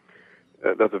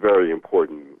 That's a very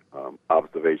important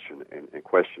observation and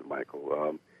question,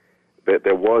 Michael.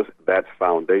 There was that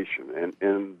foundation,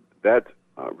 and that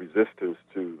resistance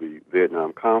to the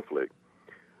Vietnam conflict,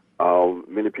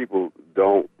 many people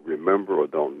don't remember or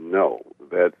don't know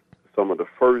that some of the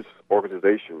first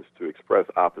organizations to express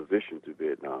opposition to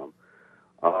Vietnam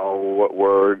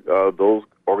were those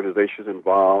organizations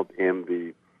involved in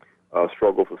the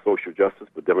struggle for social justice,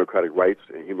 for democratic rights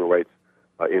and human rights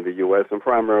in the U.S. and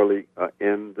primarily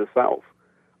in the South.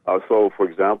 So, for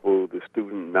example, the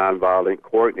Student Nonviolent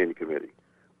Coordinating Committee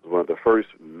was one of the first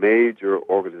major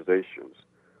organizations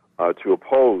to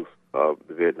oppose the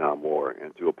Vietnam War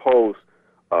and to oppose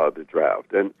the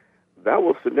draft. And that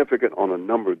was significant on a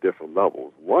number of different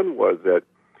levels. One was that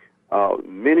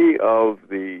many of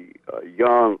the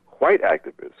young white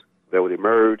activists that would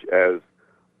emerge as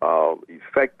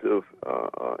effective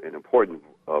and important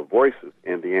voices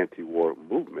in the anti-war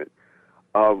movement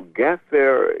got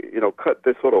their, cut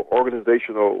their sort of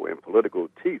organizational and political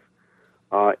teeth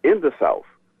in the South,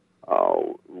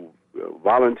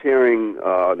 volunteering.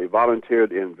 They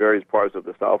volunteered in various parts of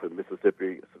the South, in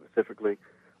Mississippi specifically,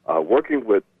 working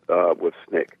with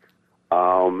SNCC.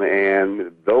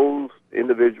 And those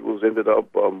individuals ended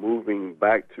up moving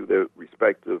back to their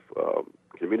respective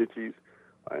communities,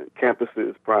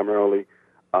 campuses primarily,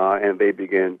 and they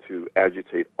began to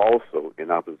agitate also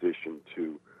in opposition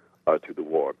to the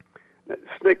war. Now,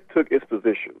 SNCC took its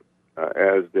position,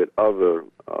 as did other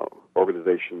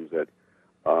organizations that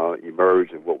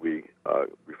emerged in what we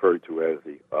refer to as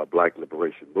the Black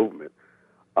Liberation Movement.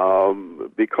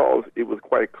 because it was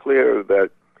quite clear that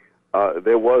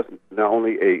there was not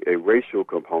only a racial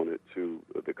component to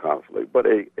the conflict, but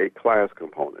a class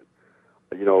component.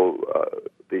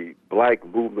 The black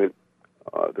movement,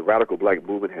 the radical black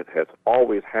movement has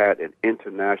always had an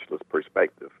internationalist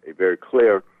perspective, a very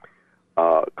clear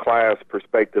class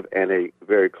perspective, and a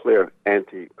very clear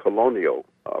anti-colonial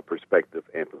perspective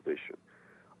and position.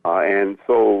 And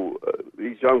so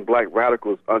these young black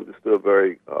radicals understood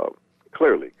very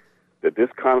clearly that this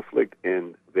conflict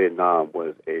in Vietnam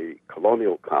was a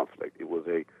colonial conflict. It was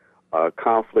a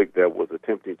conflict that was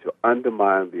attempting to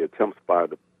undermine the attempts by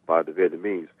the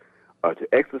Vietnamese to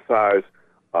exercise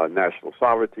national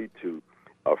sovereignty, to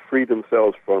free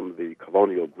themselves from the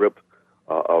colonial grip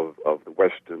of the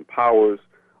Western powers,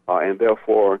 and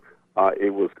therefore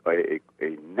it was a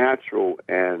natural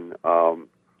and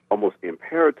almost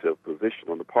imperative position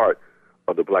on the part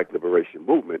of the Black Liberation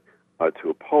Movement to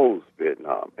oppose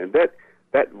Vietnam. And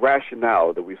that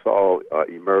rationale that we saw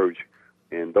emerge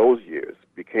in those years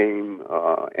became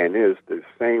and is the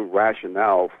same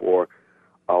rationale for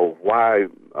why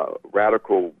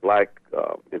radical black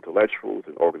intellectuals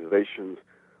and organizations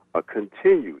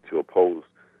continue to oppose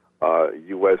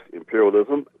U.S.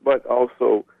 imperialism, but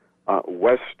also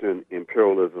Western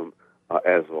imperialism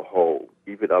as a whole,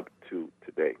 even up to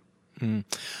today.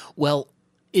 Well,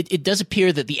 it does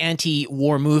appear that the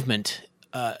anti-war movement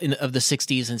of the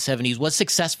 60s and 70s was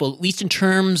successful, at least in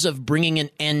terms of bringing an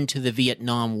end to the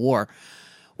Vietnam War.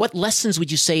 What lessons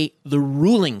would you say the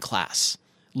ruling class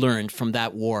learned from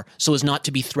that war so as not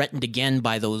to be threatened again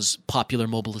by those popular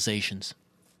mobilizations?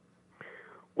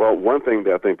 Well, one thing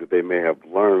that I think that they may have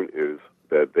learned is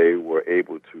that they were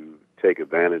able to take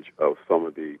advantage of some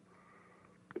of the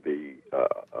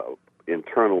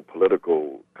internal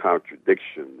political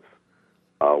contradictions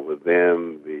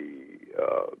within the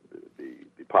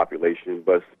population,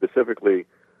 but specifically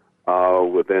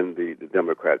within the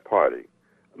Democrat Party.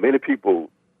 Many people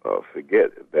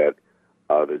forget that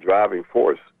the driving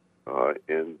force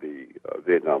in the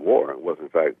Vietnam War was, in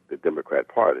fact, the Democrat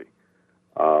Party,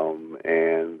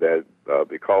 and that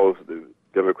because the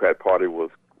Democrat Party was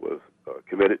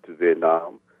committed to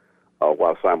Vietnam,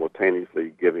 while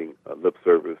simultaneously giving lip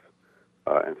service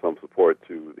and some support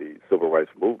to the civil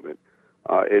rights movement,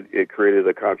 it created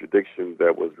a contradiction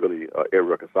that was really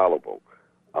irreconcilable.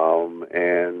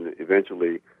 And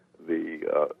eventually,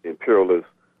 the imperialist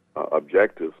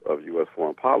objectives of U.S.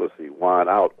 foreign policy won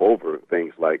out over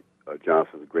things like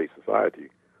Johnson's Great Society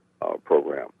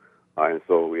program. And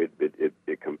so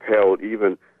it compelled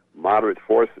even moderate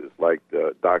forces like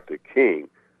Dr. King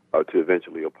to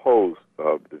eventually oppose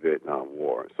the Vietnam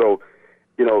War. So,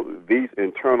 these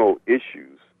internal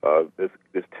issues,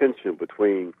 this tension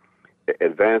between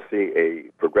advancing a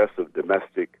progressive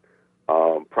domestic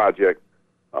project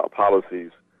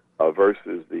policies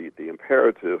versus the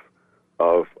imperative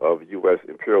of U.S.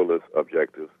 imperialist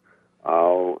objectives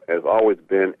has always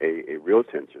been a real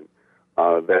tension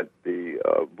that the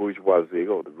bourgeoisie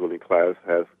or the ruling class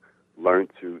has learned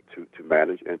to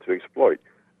manage and to exploit.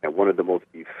 And one of the most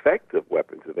effective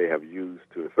weapons that they have used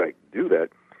to, in fact, do that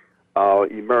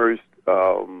emerged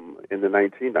in the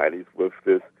 1990s with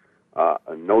this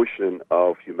a notion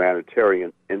of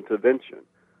humanitarian intervention,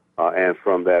 and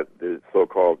from that, the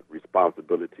so-called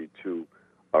responsibility to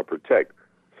protect.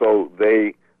 So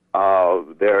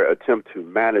their attempt to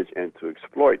manage and to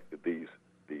exploit these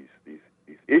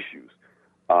issues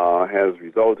has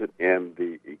resulted in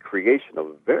the creation of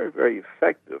a very, very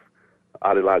effective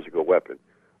ideological weapon,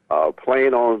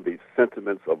 playing on the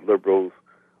sentiments of liberals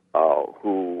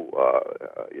who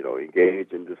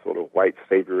engage in this sort of white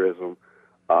saviorism,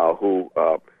 who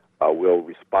will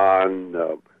respond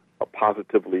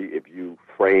positively if you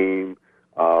frame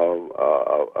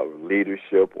a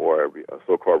leadership or a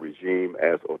so-called regime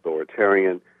as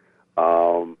authoritarian.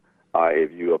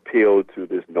 If you appeal to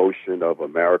this notion of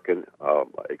American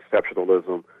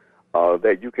exceptionalism,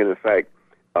 that you can, in fact,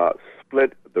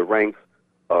 split the ranks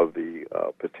of the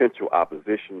potential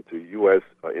opposition to U.S.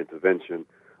 intervention,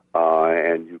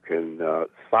 and you can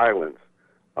silence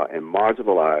and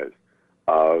marginalize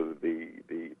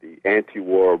the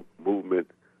anti-war movement,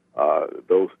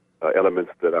 those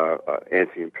elements that are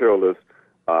anti-imperialist,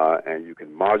 and you can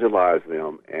marginalize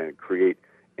them and create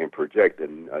and project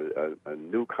a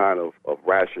new kind of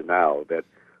rationale that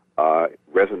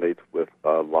resonates with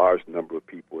a large number of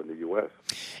people in the U.S.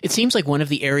 It seems like one of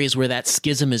the areas where that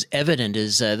schism is evident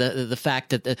is the fact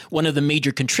that one of the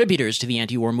major contributors to the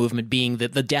anti-war movement being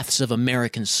the deaths of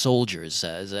American soldiers,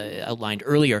 as I outlined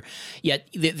earlier. Yet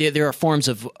there are forms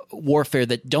of warfare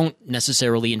that don't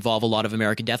necessarily involve a lot of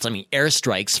American deaths. I mean,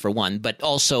 airstrikes for one, but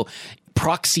also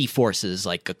proxy forces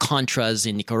like Contras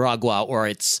in Nicaragua or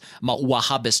its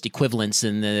Wahhabist equivalents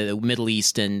in the Middle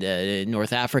East and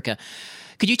North Africa.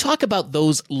 Could you talk about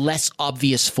those less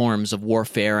obvious forms of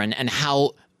warfare and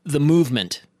how the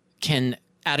movement can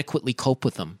adequately cope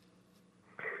with them?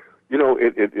 You know,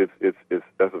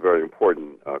 that's a very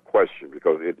important question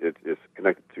because it's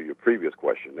connected to your previous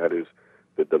question. That is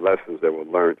the lessons that were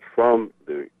learned from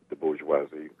the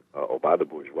bourgeoisie or by the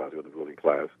bourgeoisie or the ruling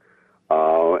class,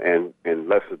 and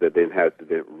lessons that then had to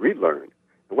then relearn.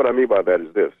 And what I mean by that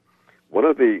is this: one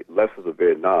of the lessons of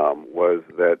Vietnam was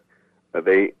that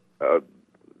they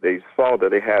saw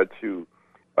that they had to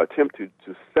attempt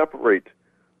to separate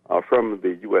from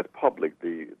the U.S. public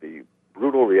the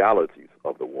brutal realities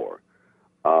of the war,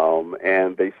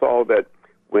 and they saw that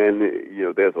when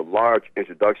there's a large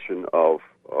introduction of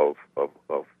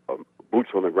boots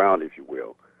on the ground, if you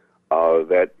will,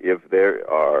 that if there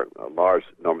are large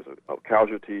numbers of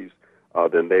casualties,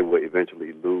 then they will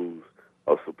eventually lose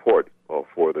support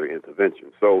for their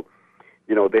intervention. So,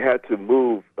 they had to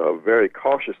move very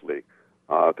cautiously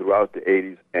throughout the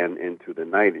 80s and into the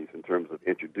 90s in terms of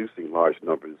introducing large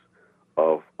numbers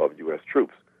of U.S.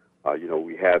 troops.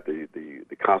 We had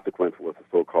the consequence was the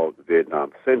so-called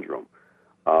Vietnam Syndrome.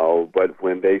 But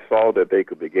when they saw that they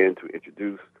could begin to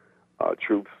introduce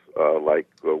troops like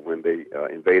when they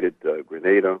invaded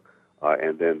Grenada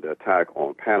and then the attack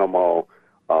on Panama,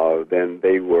 then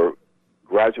they were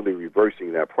gradually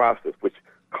reversing that process, which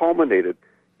culminated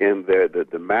in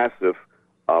the massive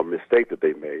mistake that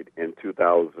they made in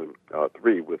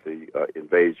 2003 with the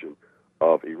invasion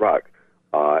of Iraq.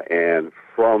 And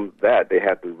from that, they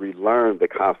had to relearn the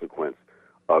consequence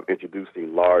of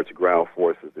introducing large ground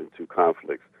forces into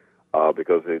conflicts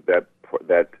because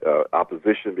that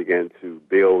opposition began to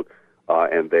build,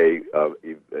 and they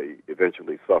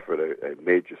eventually suffered a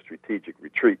major strategic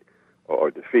retreat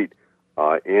or defeat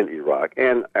in Iraq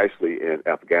and actually in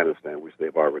Afghanistan, which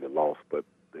they've already lost, but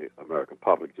the American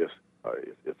public just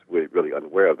is really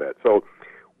unaware of that. So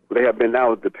they have been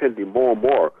now depending more and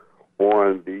more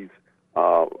on these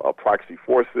proxy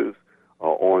forces,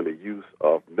 on the use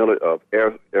of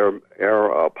air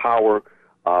power,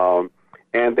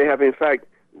 and they have in fact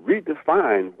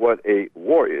redefined what a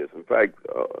war is. In fact,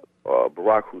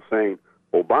 Barack Hussein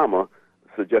Obama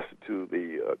suggested to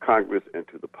the Congress and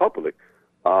to the public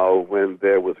when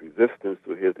there was resistance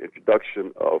to his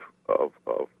introduction of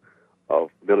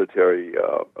military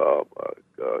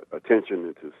attention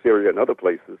into Syria and other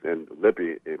places, and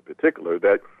Libya in particular,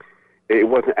 that it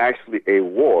wasn't actually a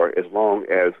war as long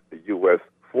as the U.S.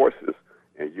 forces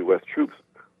and U.S. troops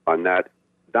are not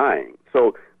dying.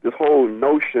 So this whole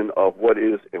notion of what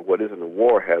is and what isn't a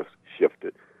war has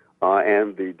shifted,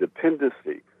 and the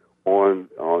dependency on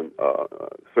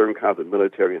certain kinds of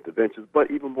military interventions.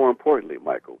 But even more importantly,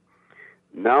 Michael,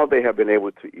 now they have been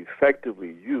able to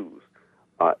effectively use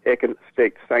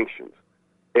state sanctions,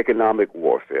 economic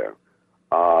warfare,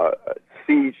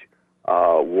 siege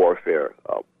warfare,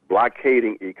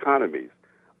 blockading economies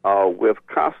with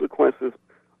consequences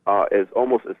as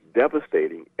almost as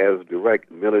devastating as direct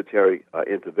military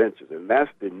interventions. And that's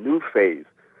the new phase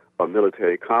of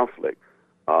military conflict,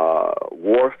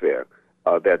 warfare,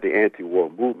 that the anti-war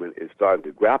movement is starting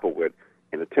to grapple with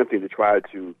and attempting to try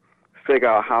to figure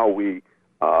out how we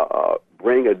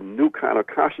bring a new kind of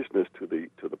consciousness to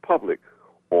the public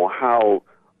on how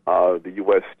the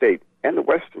U.S. state and the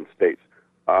Western states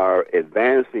are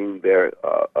advancing their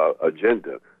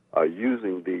agenda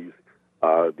using these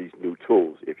new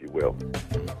tools, if you will.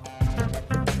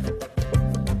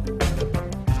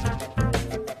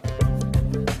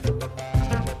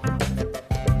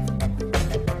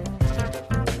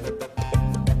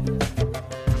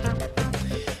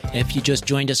 If you just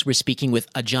joined us, we're speaking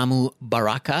with Ajamu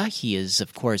Baraka. He is,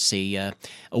 of course, a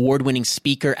award-winning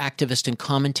speaker, activist, and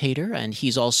commentator, and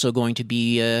he's also going to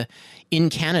be in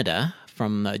Canada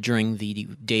from during the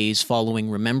days following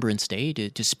Remembrance Day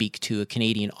to speak to a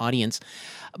Canadian audience.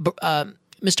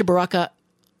 Mr. Baraka,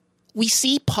 we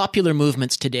see popular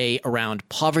movements today around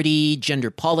poverty,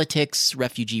 gender politics,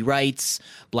 refugee rights,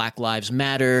 Black Lives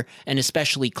Matter, and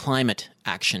especially climate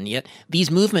action. Yet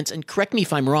these movements, and correct me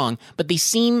if I'm wrong, but they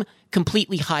seem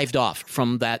completely hived off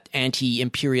from that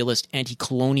anti-imperialist,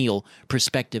 anti-colonial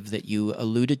perspective that you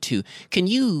alluded to. Can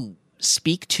you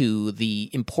speak to the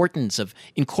importance of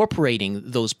incorporating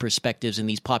those perspectives in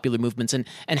these popular movements and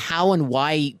how and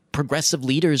why progressive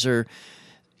leaders are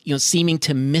seeming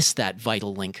to miss that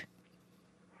vital link?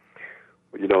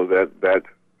 That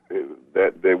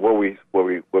what we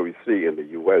see in the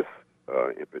U.S.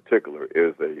 In particular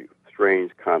is a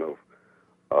strange kind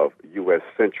of U.S.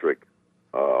 centric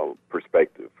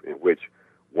perspective in which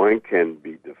one can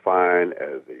be defined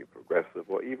as a progressive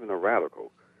or even a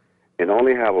radical and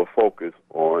only have a focus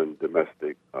on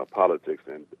domestic politics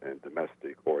and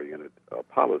domestic-oriented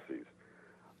policies.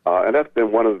 And that's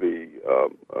been one of the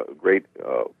great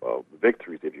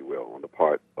victories, if you will, on the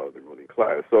part of the ruling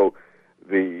class. So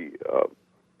the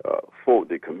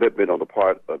commitment on the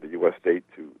part of the U.S. state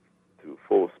to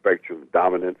full spectrum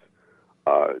dominance,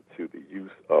 to the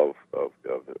use of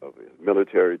the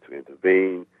military to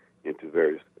intervene into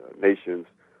various nations,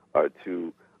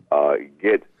 to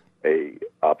get a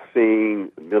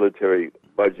obscene military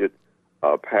budget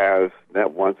passed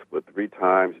not once but 3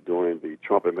 times during the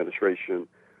Trump administration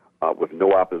with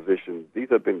no opposition. These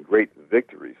have been great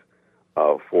victories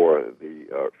for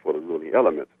the ruling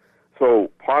elements. So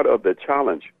part of the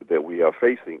challenge that we are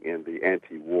facing in the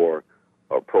anti-war,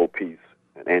 pro-peace,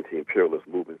 and anti-imperialist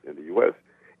movements in the U.S.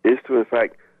 is to, in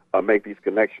fact, make these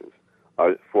connections,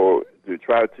 to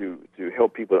try to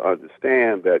help people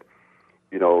understand that,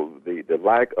 you know, the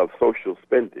lack of social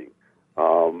spending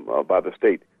by the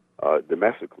state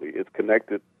domestically is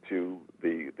connected to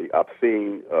the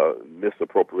obscene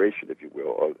misappropriation, if you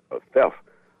will, or theft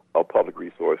of public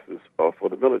resources for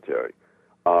the military.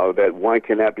 That one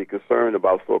cannot be concerned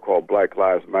about so-called Black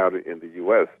Lives Matter in the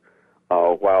U.S.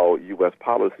 While U.S.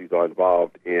 policies are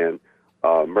involved in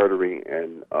murdering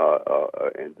and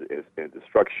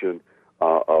destruction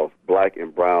of black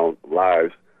and brown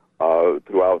lives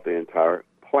throughout the entire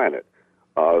planet.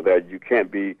 That you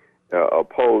can't be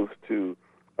opposed to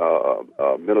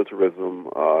militarism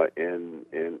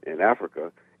in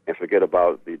Africa and forget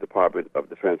about the Department of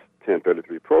Defense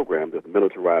 1033 program that's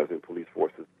militarizing police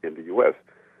forces in the U.S.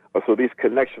 So these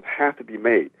connections have to be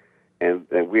made. And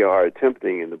we are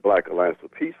attempting in the Black Alliance for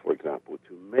Peace, for example,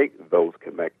 to make those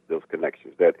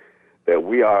connections, that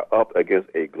we are up against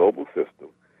a global system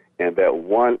and that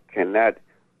one cannot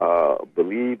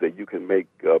believe that you can make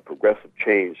progressive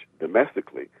change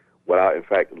domestically without, in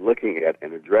fact, looking at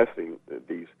and addressing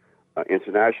these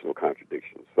international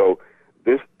contradictions. So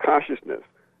this consciousness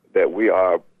that we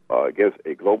are against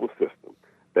a global system,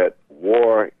 that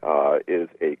war is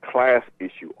a class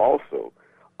issue also,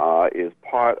 is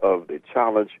part of the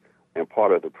challenge and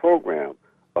part of the program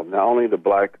of not only the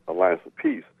Black Alliance for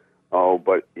Peace,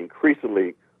 but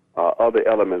increasingly other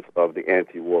elements of the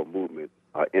anti-war movement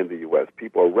in the U.S.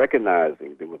 People are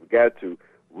recognizing that we've got to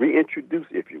reintroduce,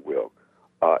 if you will,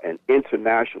 an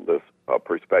internationalist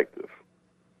perspective.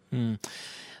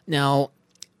 Now,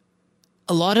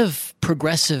 a lot of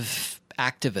progressive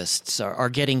activists are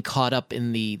getting caught up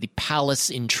in the palace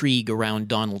intrigue around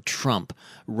Donald Trump,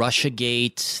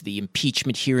 Russiagate, the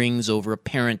impeachment hearings over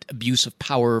apparent abuse of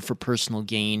power for personal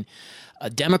gain.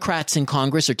 Democrats in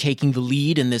Congress are taking the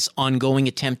lead in this ongoing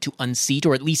attempt to unseat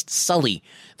or at least sully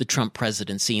the Trump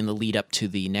presidency in the lead up to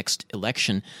the next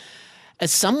election.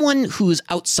 As someone who is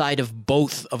outside of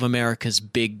both of America's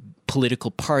big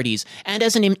political parties, and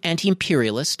as an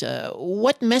anti-imperialist,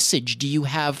 what message do you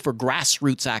have for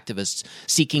grassroots activists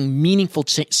seeking meaningful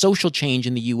social change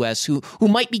in the U.S. who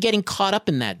might be getting caught up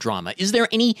in that drama? Is there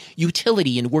any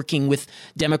utility in working with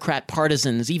Democrat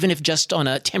partisans, even if just on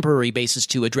a temporary basis,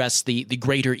 to address the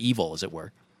greater evil, as it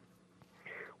were?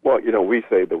 Well, you know, we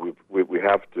say that we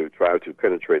have to try to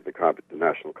penetrate the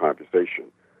national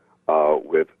conversation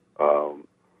with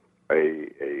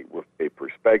a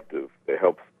perspective that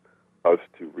helps us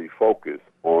to refocus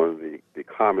on the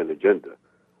common agenda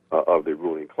of the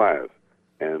ruling class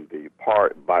and the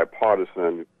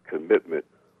bipartisan commitment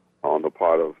on the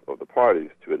part of the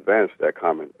parties to advance that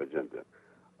common agenda.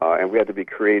 And we have to be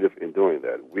creative in doing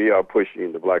that. We are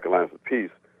pushing the Black Alliance for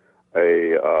Peace,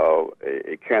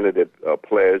 a candidate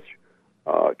pledge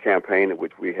campaign in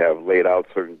which we have laid out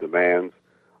certain demands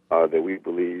that we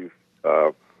believe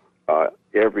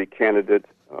every candidate,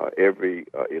 every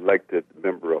elected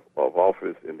member of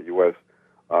office in the U.S.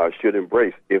 Should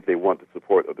embrace if they want the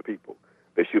support of the people.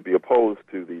 They should be opposed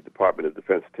to the Department of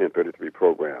Defense 1033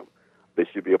 program. They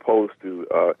should be opposed to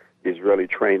Israeli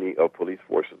training of police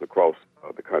forces across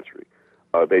the country.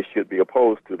 They should be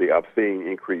opposed to the obscene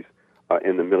increase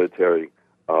in the military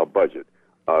budget.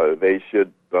 They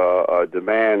should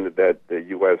demand that the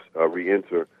U.S.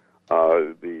 re-enter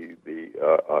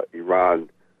the Iran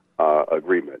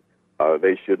agreement.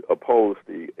 They should oppose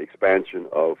the expansion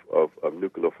of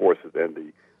nuclear forces and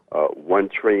the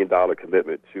 $1 trillion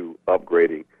commitment to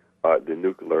upgrading the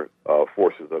nuclear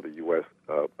forces of the U.S.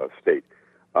 State.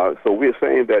 So we're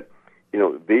saying that, you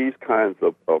know, these kinds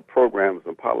of programs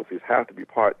and policies have to be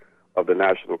part of the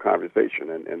national conversation,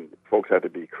 and folks have to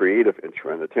be creative in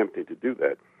attempting to do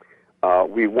that.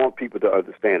 We want people to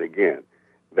understand, again,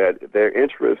 that their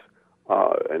interests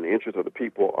and the interests of the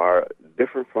people are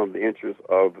different from the interests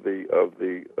of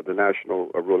the national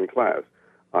ruling class,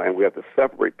 and we have to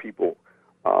separate people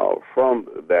from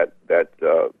that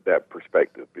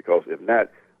perspective, because if not,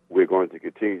 we're going to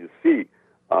continue to see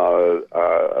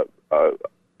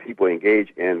people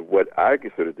engage in what I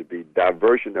consider to be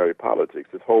diversionary politics.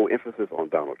 This whole emphasis on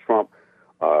Donald Trump,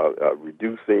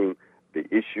 reducing the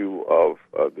issue of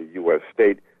the U.S.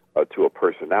 state to a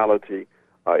personality,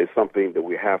 is something that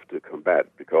we have to combat,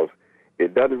 because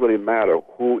it doesn't really matter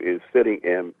who is sitting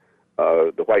in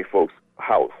the white folks'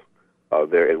 house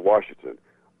there in Washington.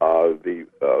 The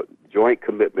joint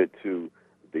commitment to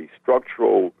the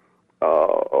structural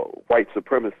white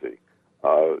supremacy,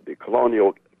 the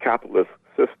colonial capitalist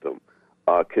system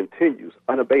continues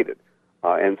unabated.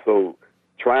 And so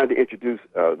trying to introduce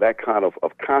that kind of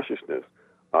consciousness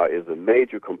is a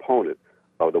major component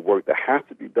of the work that has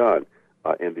to be done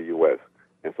in the U.S.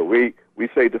 And so we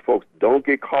say to folks, don't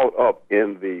get caught up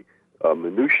in the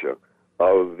minutia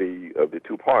of the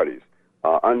two parties.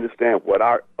 Understand what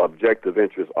our objective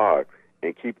interests are,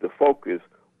 and keep the focus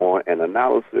on an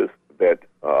analysis that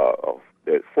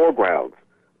foregrounds,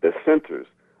 that centers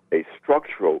a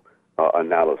structural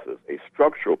analysis, a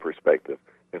structural perspective,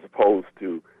 as opposed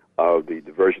to the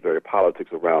diversionary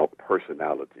politics around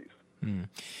personalities. Mm.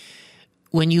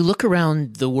 When you look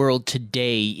around the world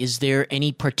today, is there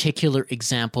any particular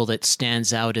example that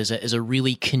stands out as a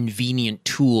really convenient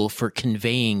tool for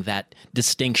conveying that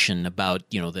distinction about,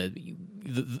 the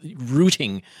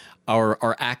rooting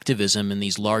our activism in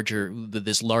this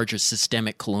larger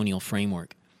systemic colonial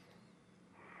framework?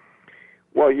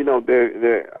 Well, there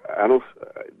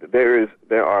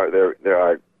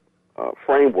are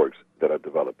frameworks that are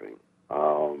developing.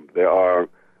 There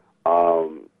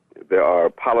are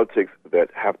politics that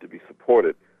have to be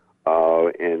supported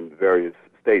in various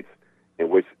states in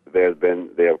which they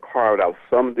have carved out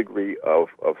some degree of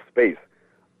space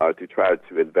to try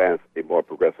to advance a more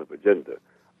progressive agenda.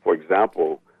 For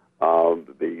example,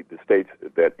 the states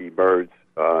that emerged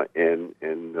in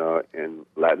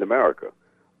Latin America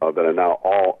that are now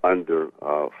all under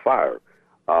fire.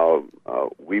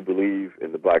 We believe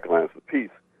in the Black Alliance for Peace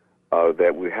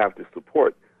that we have to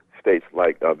support states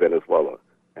like Venezuela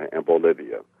and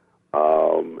Bolivia.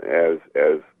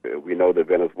 As we know that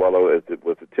Venezuela was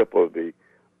the tip of the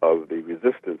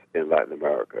resistance in Latin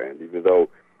America, and even though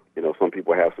some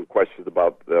people have some questions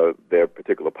about their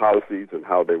particular policies and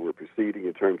how they were proceeding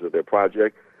in terms of their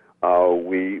project,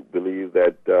 we believe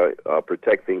that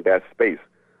protecting that space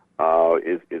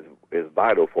is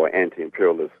vital for an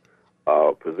anti-imperialist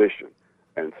position.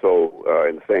 And so,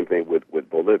 and the same thing with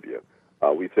Bolivia.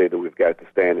 We say that we've got to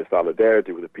stand in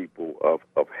solidarity with the people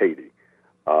of Haiti.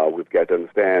 We've got to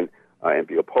understand and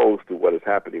be opposed to what is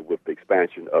happening with the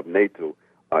expansion of NATO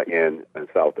in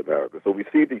South America. So we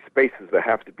see these spaces that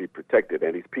have to be protected,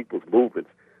 and these people's movements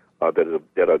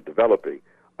that are developing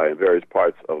in various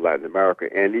parts of Latin America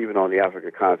and even on the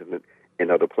African continent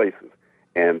and other places.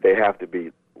 And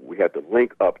we have to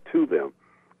link up to them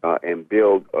and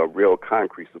build a real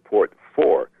concrete support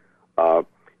for.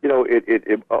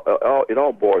 It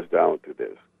all boils down to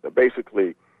this.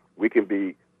 Basically, we can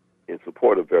be in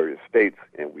support of various states,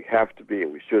 and we have to be,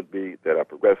 and we should be, that are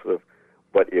progressive.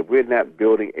 But if we're not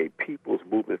building a people's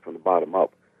movement from the bottom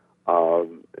up,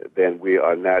 then we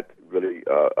are not really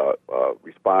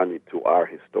responding to our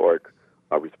historic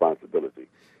responsibility.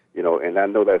 And I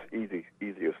know that's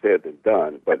easier said than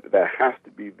done, but that has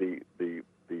to be the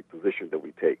position that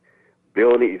we take.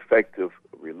 Building effective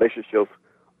relationships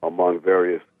among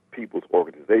various people's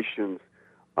organizations,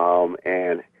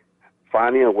 and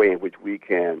finding a way in which we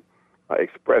can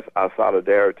express our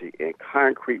solidarity in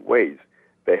concrete ways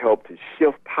that help to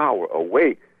shift power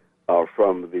away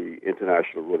from the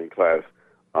international ruling class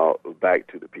back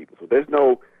to the people. So there's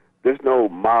no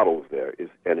models there.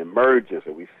 It's an emergence,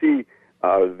 and we see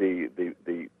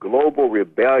the global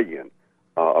rebellion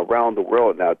around the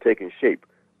world now taking shape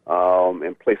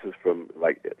in places from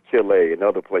like Chile and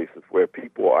other places where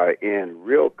people are in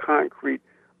real concrete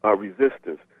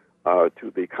resistance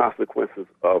to the consequences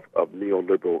of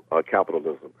neoliberal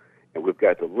capitalism. And we've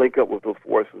got to link up with those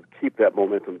forces, keep that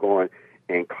momentum going,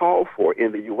 and call for,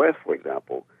 in the U.S., for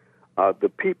example, the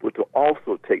people to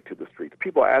also take to the streets.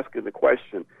 People are asking the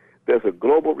question, there's a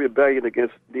global rebellion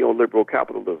against neoliberal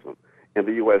capitalism in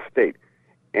the U.S. state.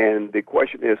 And the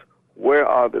question is, where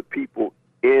are the people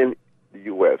in the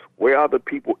U.S.? Where are the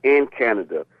people in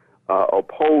Canada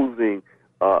opposing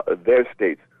their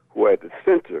states who are at the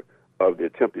center of the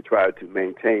attempt to try to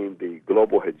maintain the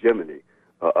global hegemony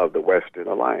of the Western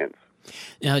Alliance?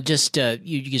 Now,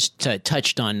 you just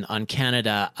touched on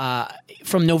Canada.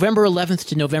 From November 11th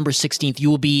to November 16th, you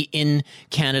will be in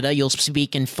Canada. You'll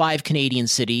speak in 5 Canadian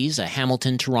cities,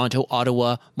 Hamilton, Toronto,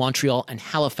 Ottawa, Montreal, and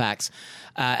Halifax,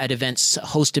 at events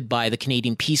hosted by the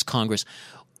Canadian Peace Congress.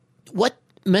 What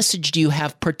message do you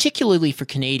have particularly for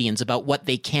Canadians about what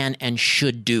they can and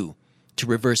should do to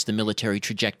reverse the military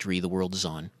trajectory the world is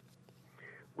on?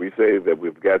 We say that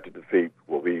we've got to defeat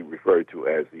what we refer to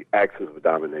as the axis of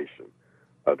domination,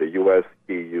 the U.S.,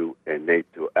 EU, and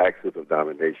NATO axis of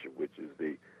domination, which is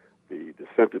the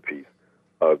centerpiece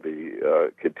of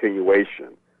the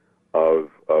continuation of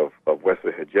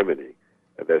Western hegemony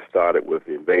that started with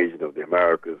the invasion of the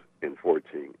Americas in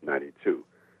 1492.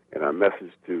 And our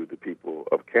message to the people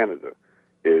of Canada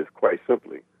is quite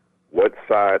simply, what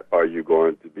side are you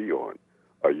going to be on?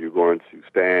 Are you going to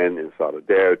stand in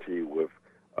solidarity with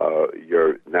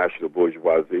your national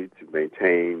bourgeoisie to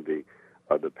maintain the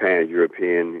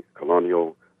pan-European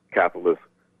colonial capitalist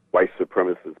white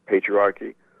supremacist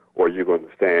patriarchy, or are you going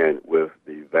to stand with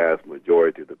the vast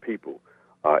majority of the people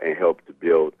and help to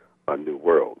build a new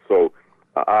world? So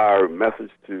our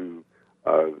message to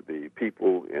the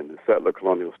people in the settler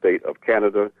colonial state of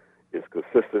Canada is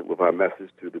consistent with our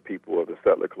message to the people of the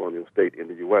settler colonial state in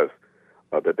the U.S.,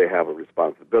 that they have a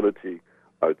responsibility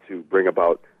to bring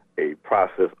about a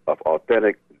process of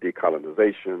authentic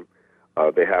decolonization.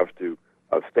 They have to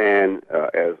stand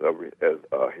as a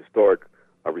historic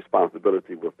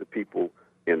responsibility with the people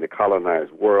in the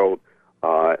colonized world.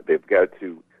 They've got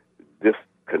to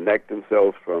disconnect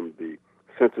themselves from the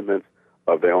sentiments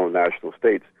of their own national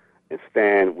states and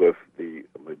stand with the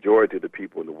majority of the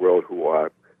people in the world who are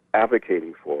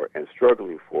advocating for and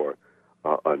struggling for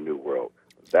a new world.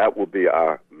 That will be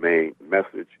our main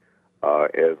message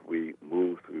as we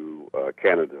move through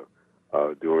Canada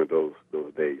during those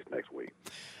days next week.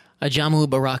 Ajamu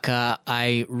Baraka,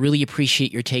 I really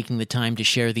appreciate your taking the time to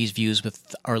share these views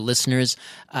with our listeners.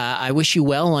 I wish you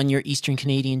well on your Eastern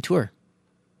Canadian tour.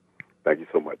 Thank you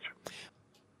so much.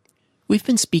 We've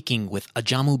been speaking with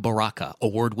Ajamu Baraka,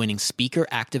 award-winning speaker,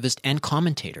 activist, and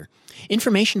commentator.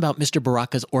 Information about Mr.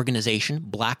 Baraka's organization,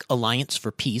 Black Alliance for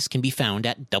Peace, can be found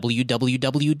at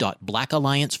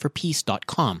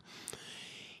www.blackallianceforpeace.com.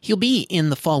 He'll be in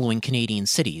the following Canadian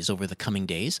cities over the coming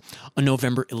days. On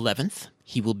November 11th,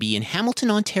 he will be in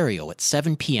Hamilton, Ontario at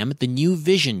 7 p.m. at the New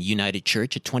Vision United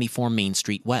Church at 24 Main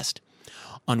Street West.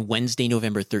 On Wednesday,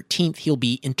 November 13th, he'll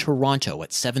be in Toronto at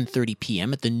 7:30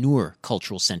 p.m. at the Noor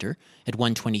Cultural Centre at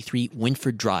 123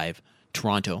 Winford Drive,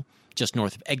 Toronto, just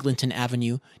north of Eglinton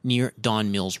Avenue, near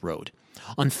Don Mills Road.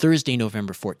 On Thursday,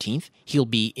 November 14th, he'll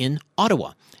be in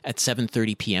Ottawa at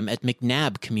 7:30 p.m. at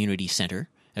McNabb Community Centre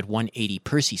at 180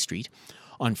 Percy Street.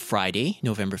 On Friday,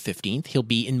 November 15th, he'll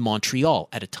be in Montreal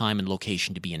at a time and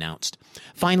location to be announced.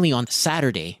 Finally, on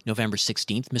Saturday, November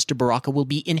 16th, Mr. Baraka will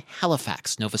be in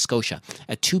Halifax, Nova Scotia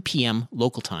at 2 p.m.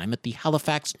 local time at the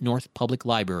Halifax North Public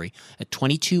Library at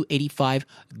 2285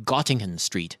 Gottingen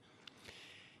Street.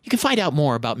 You can find out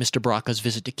more about Mr. Baraka's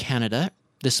visit to Canada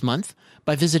this month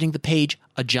by visiting the page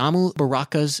Ajamu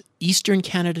Baraka's Eastern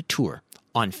Canada Tour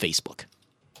on Facebook.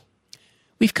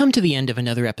 We've come to the end of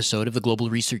another episode of the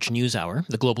Global Research News Hour.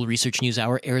 The Global Research News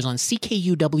Hour airs on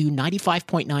CKUW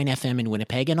 95.9 FM in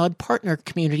Winnipeg and on partner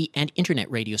community and internet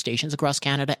radio stations across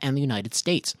Canada and the United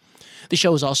States. The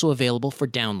show is also available for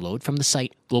download from the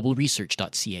site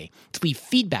globalresearch.ca. To leave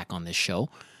feedback on this show,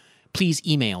 please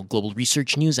email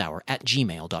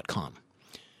globalresearchnewshour@gmail.com.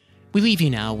 We leave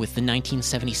you now with the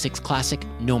 1976 classic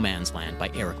No Man's Land by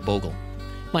Eric Bogle.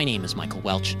 My name is Michael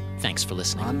Welch. Thanks for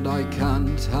listening. And I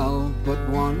can't help but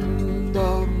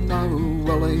wonder now,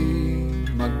 Willie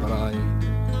McBride,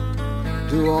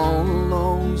 do all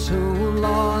those who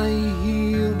lie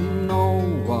here know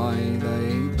why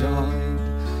they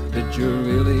died? Did you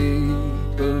really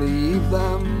believe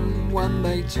them when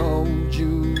they told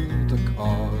you the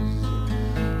cause?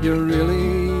 You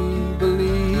really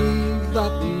believe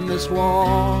that this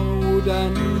war would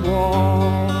end war?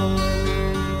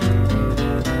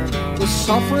 The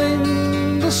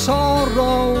suffering, the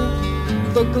sorrow,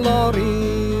 the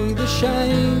glory, the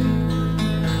shame,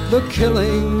 the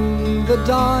killing, the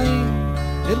dying,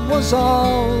 it was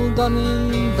all done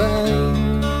in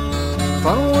vain.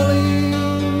 For Willie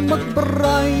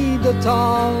McBride it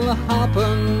all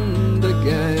happened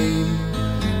again,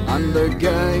 and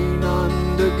again,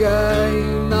 and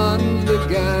again, and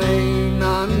again,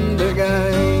 and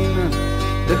again.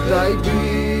 Did they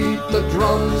beat the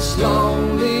drums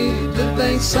slowly? Did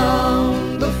they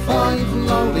sound the fife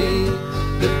lowly?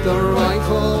 Did the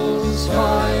rifles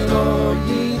fire o'er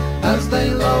ye as they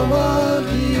lowered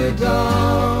you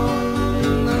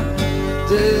down?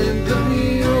 Did the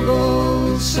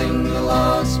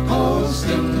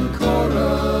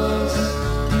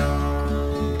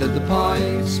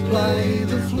pipes play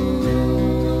the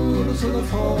flute to the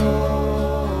forest?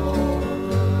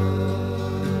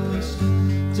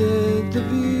 Did the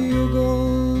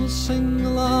bugles sing the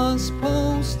last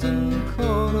post and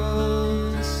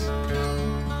chorus?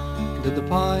 Did the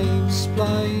pipes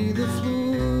play the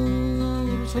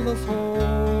flute to the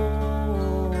forest?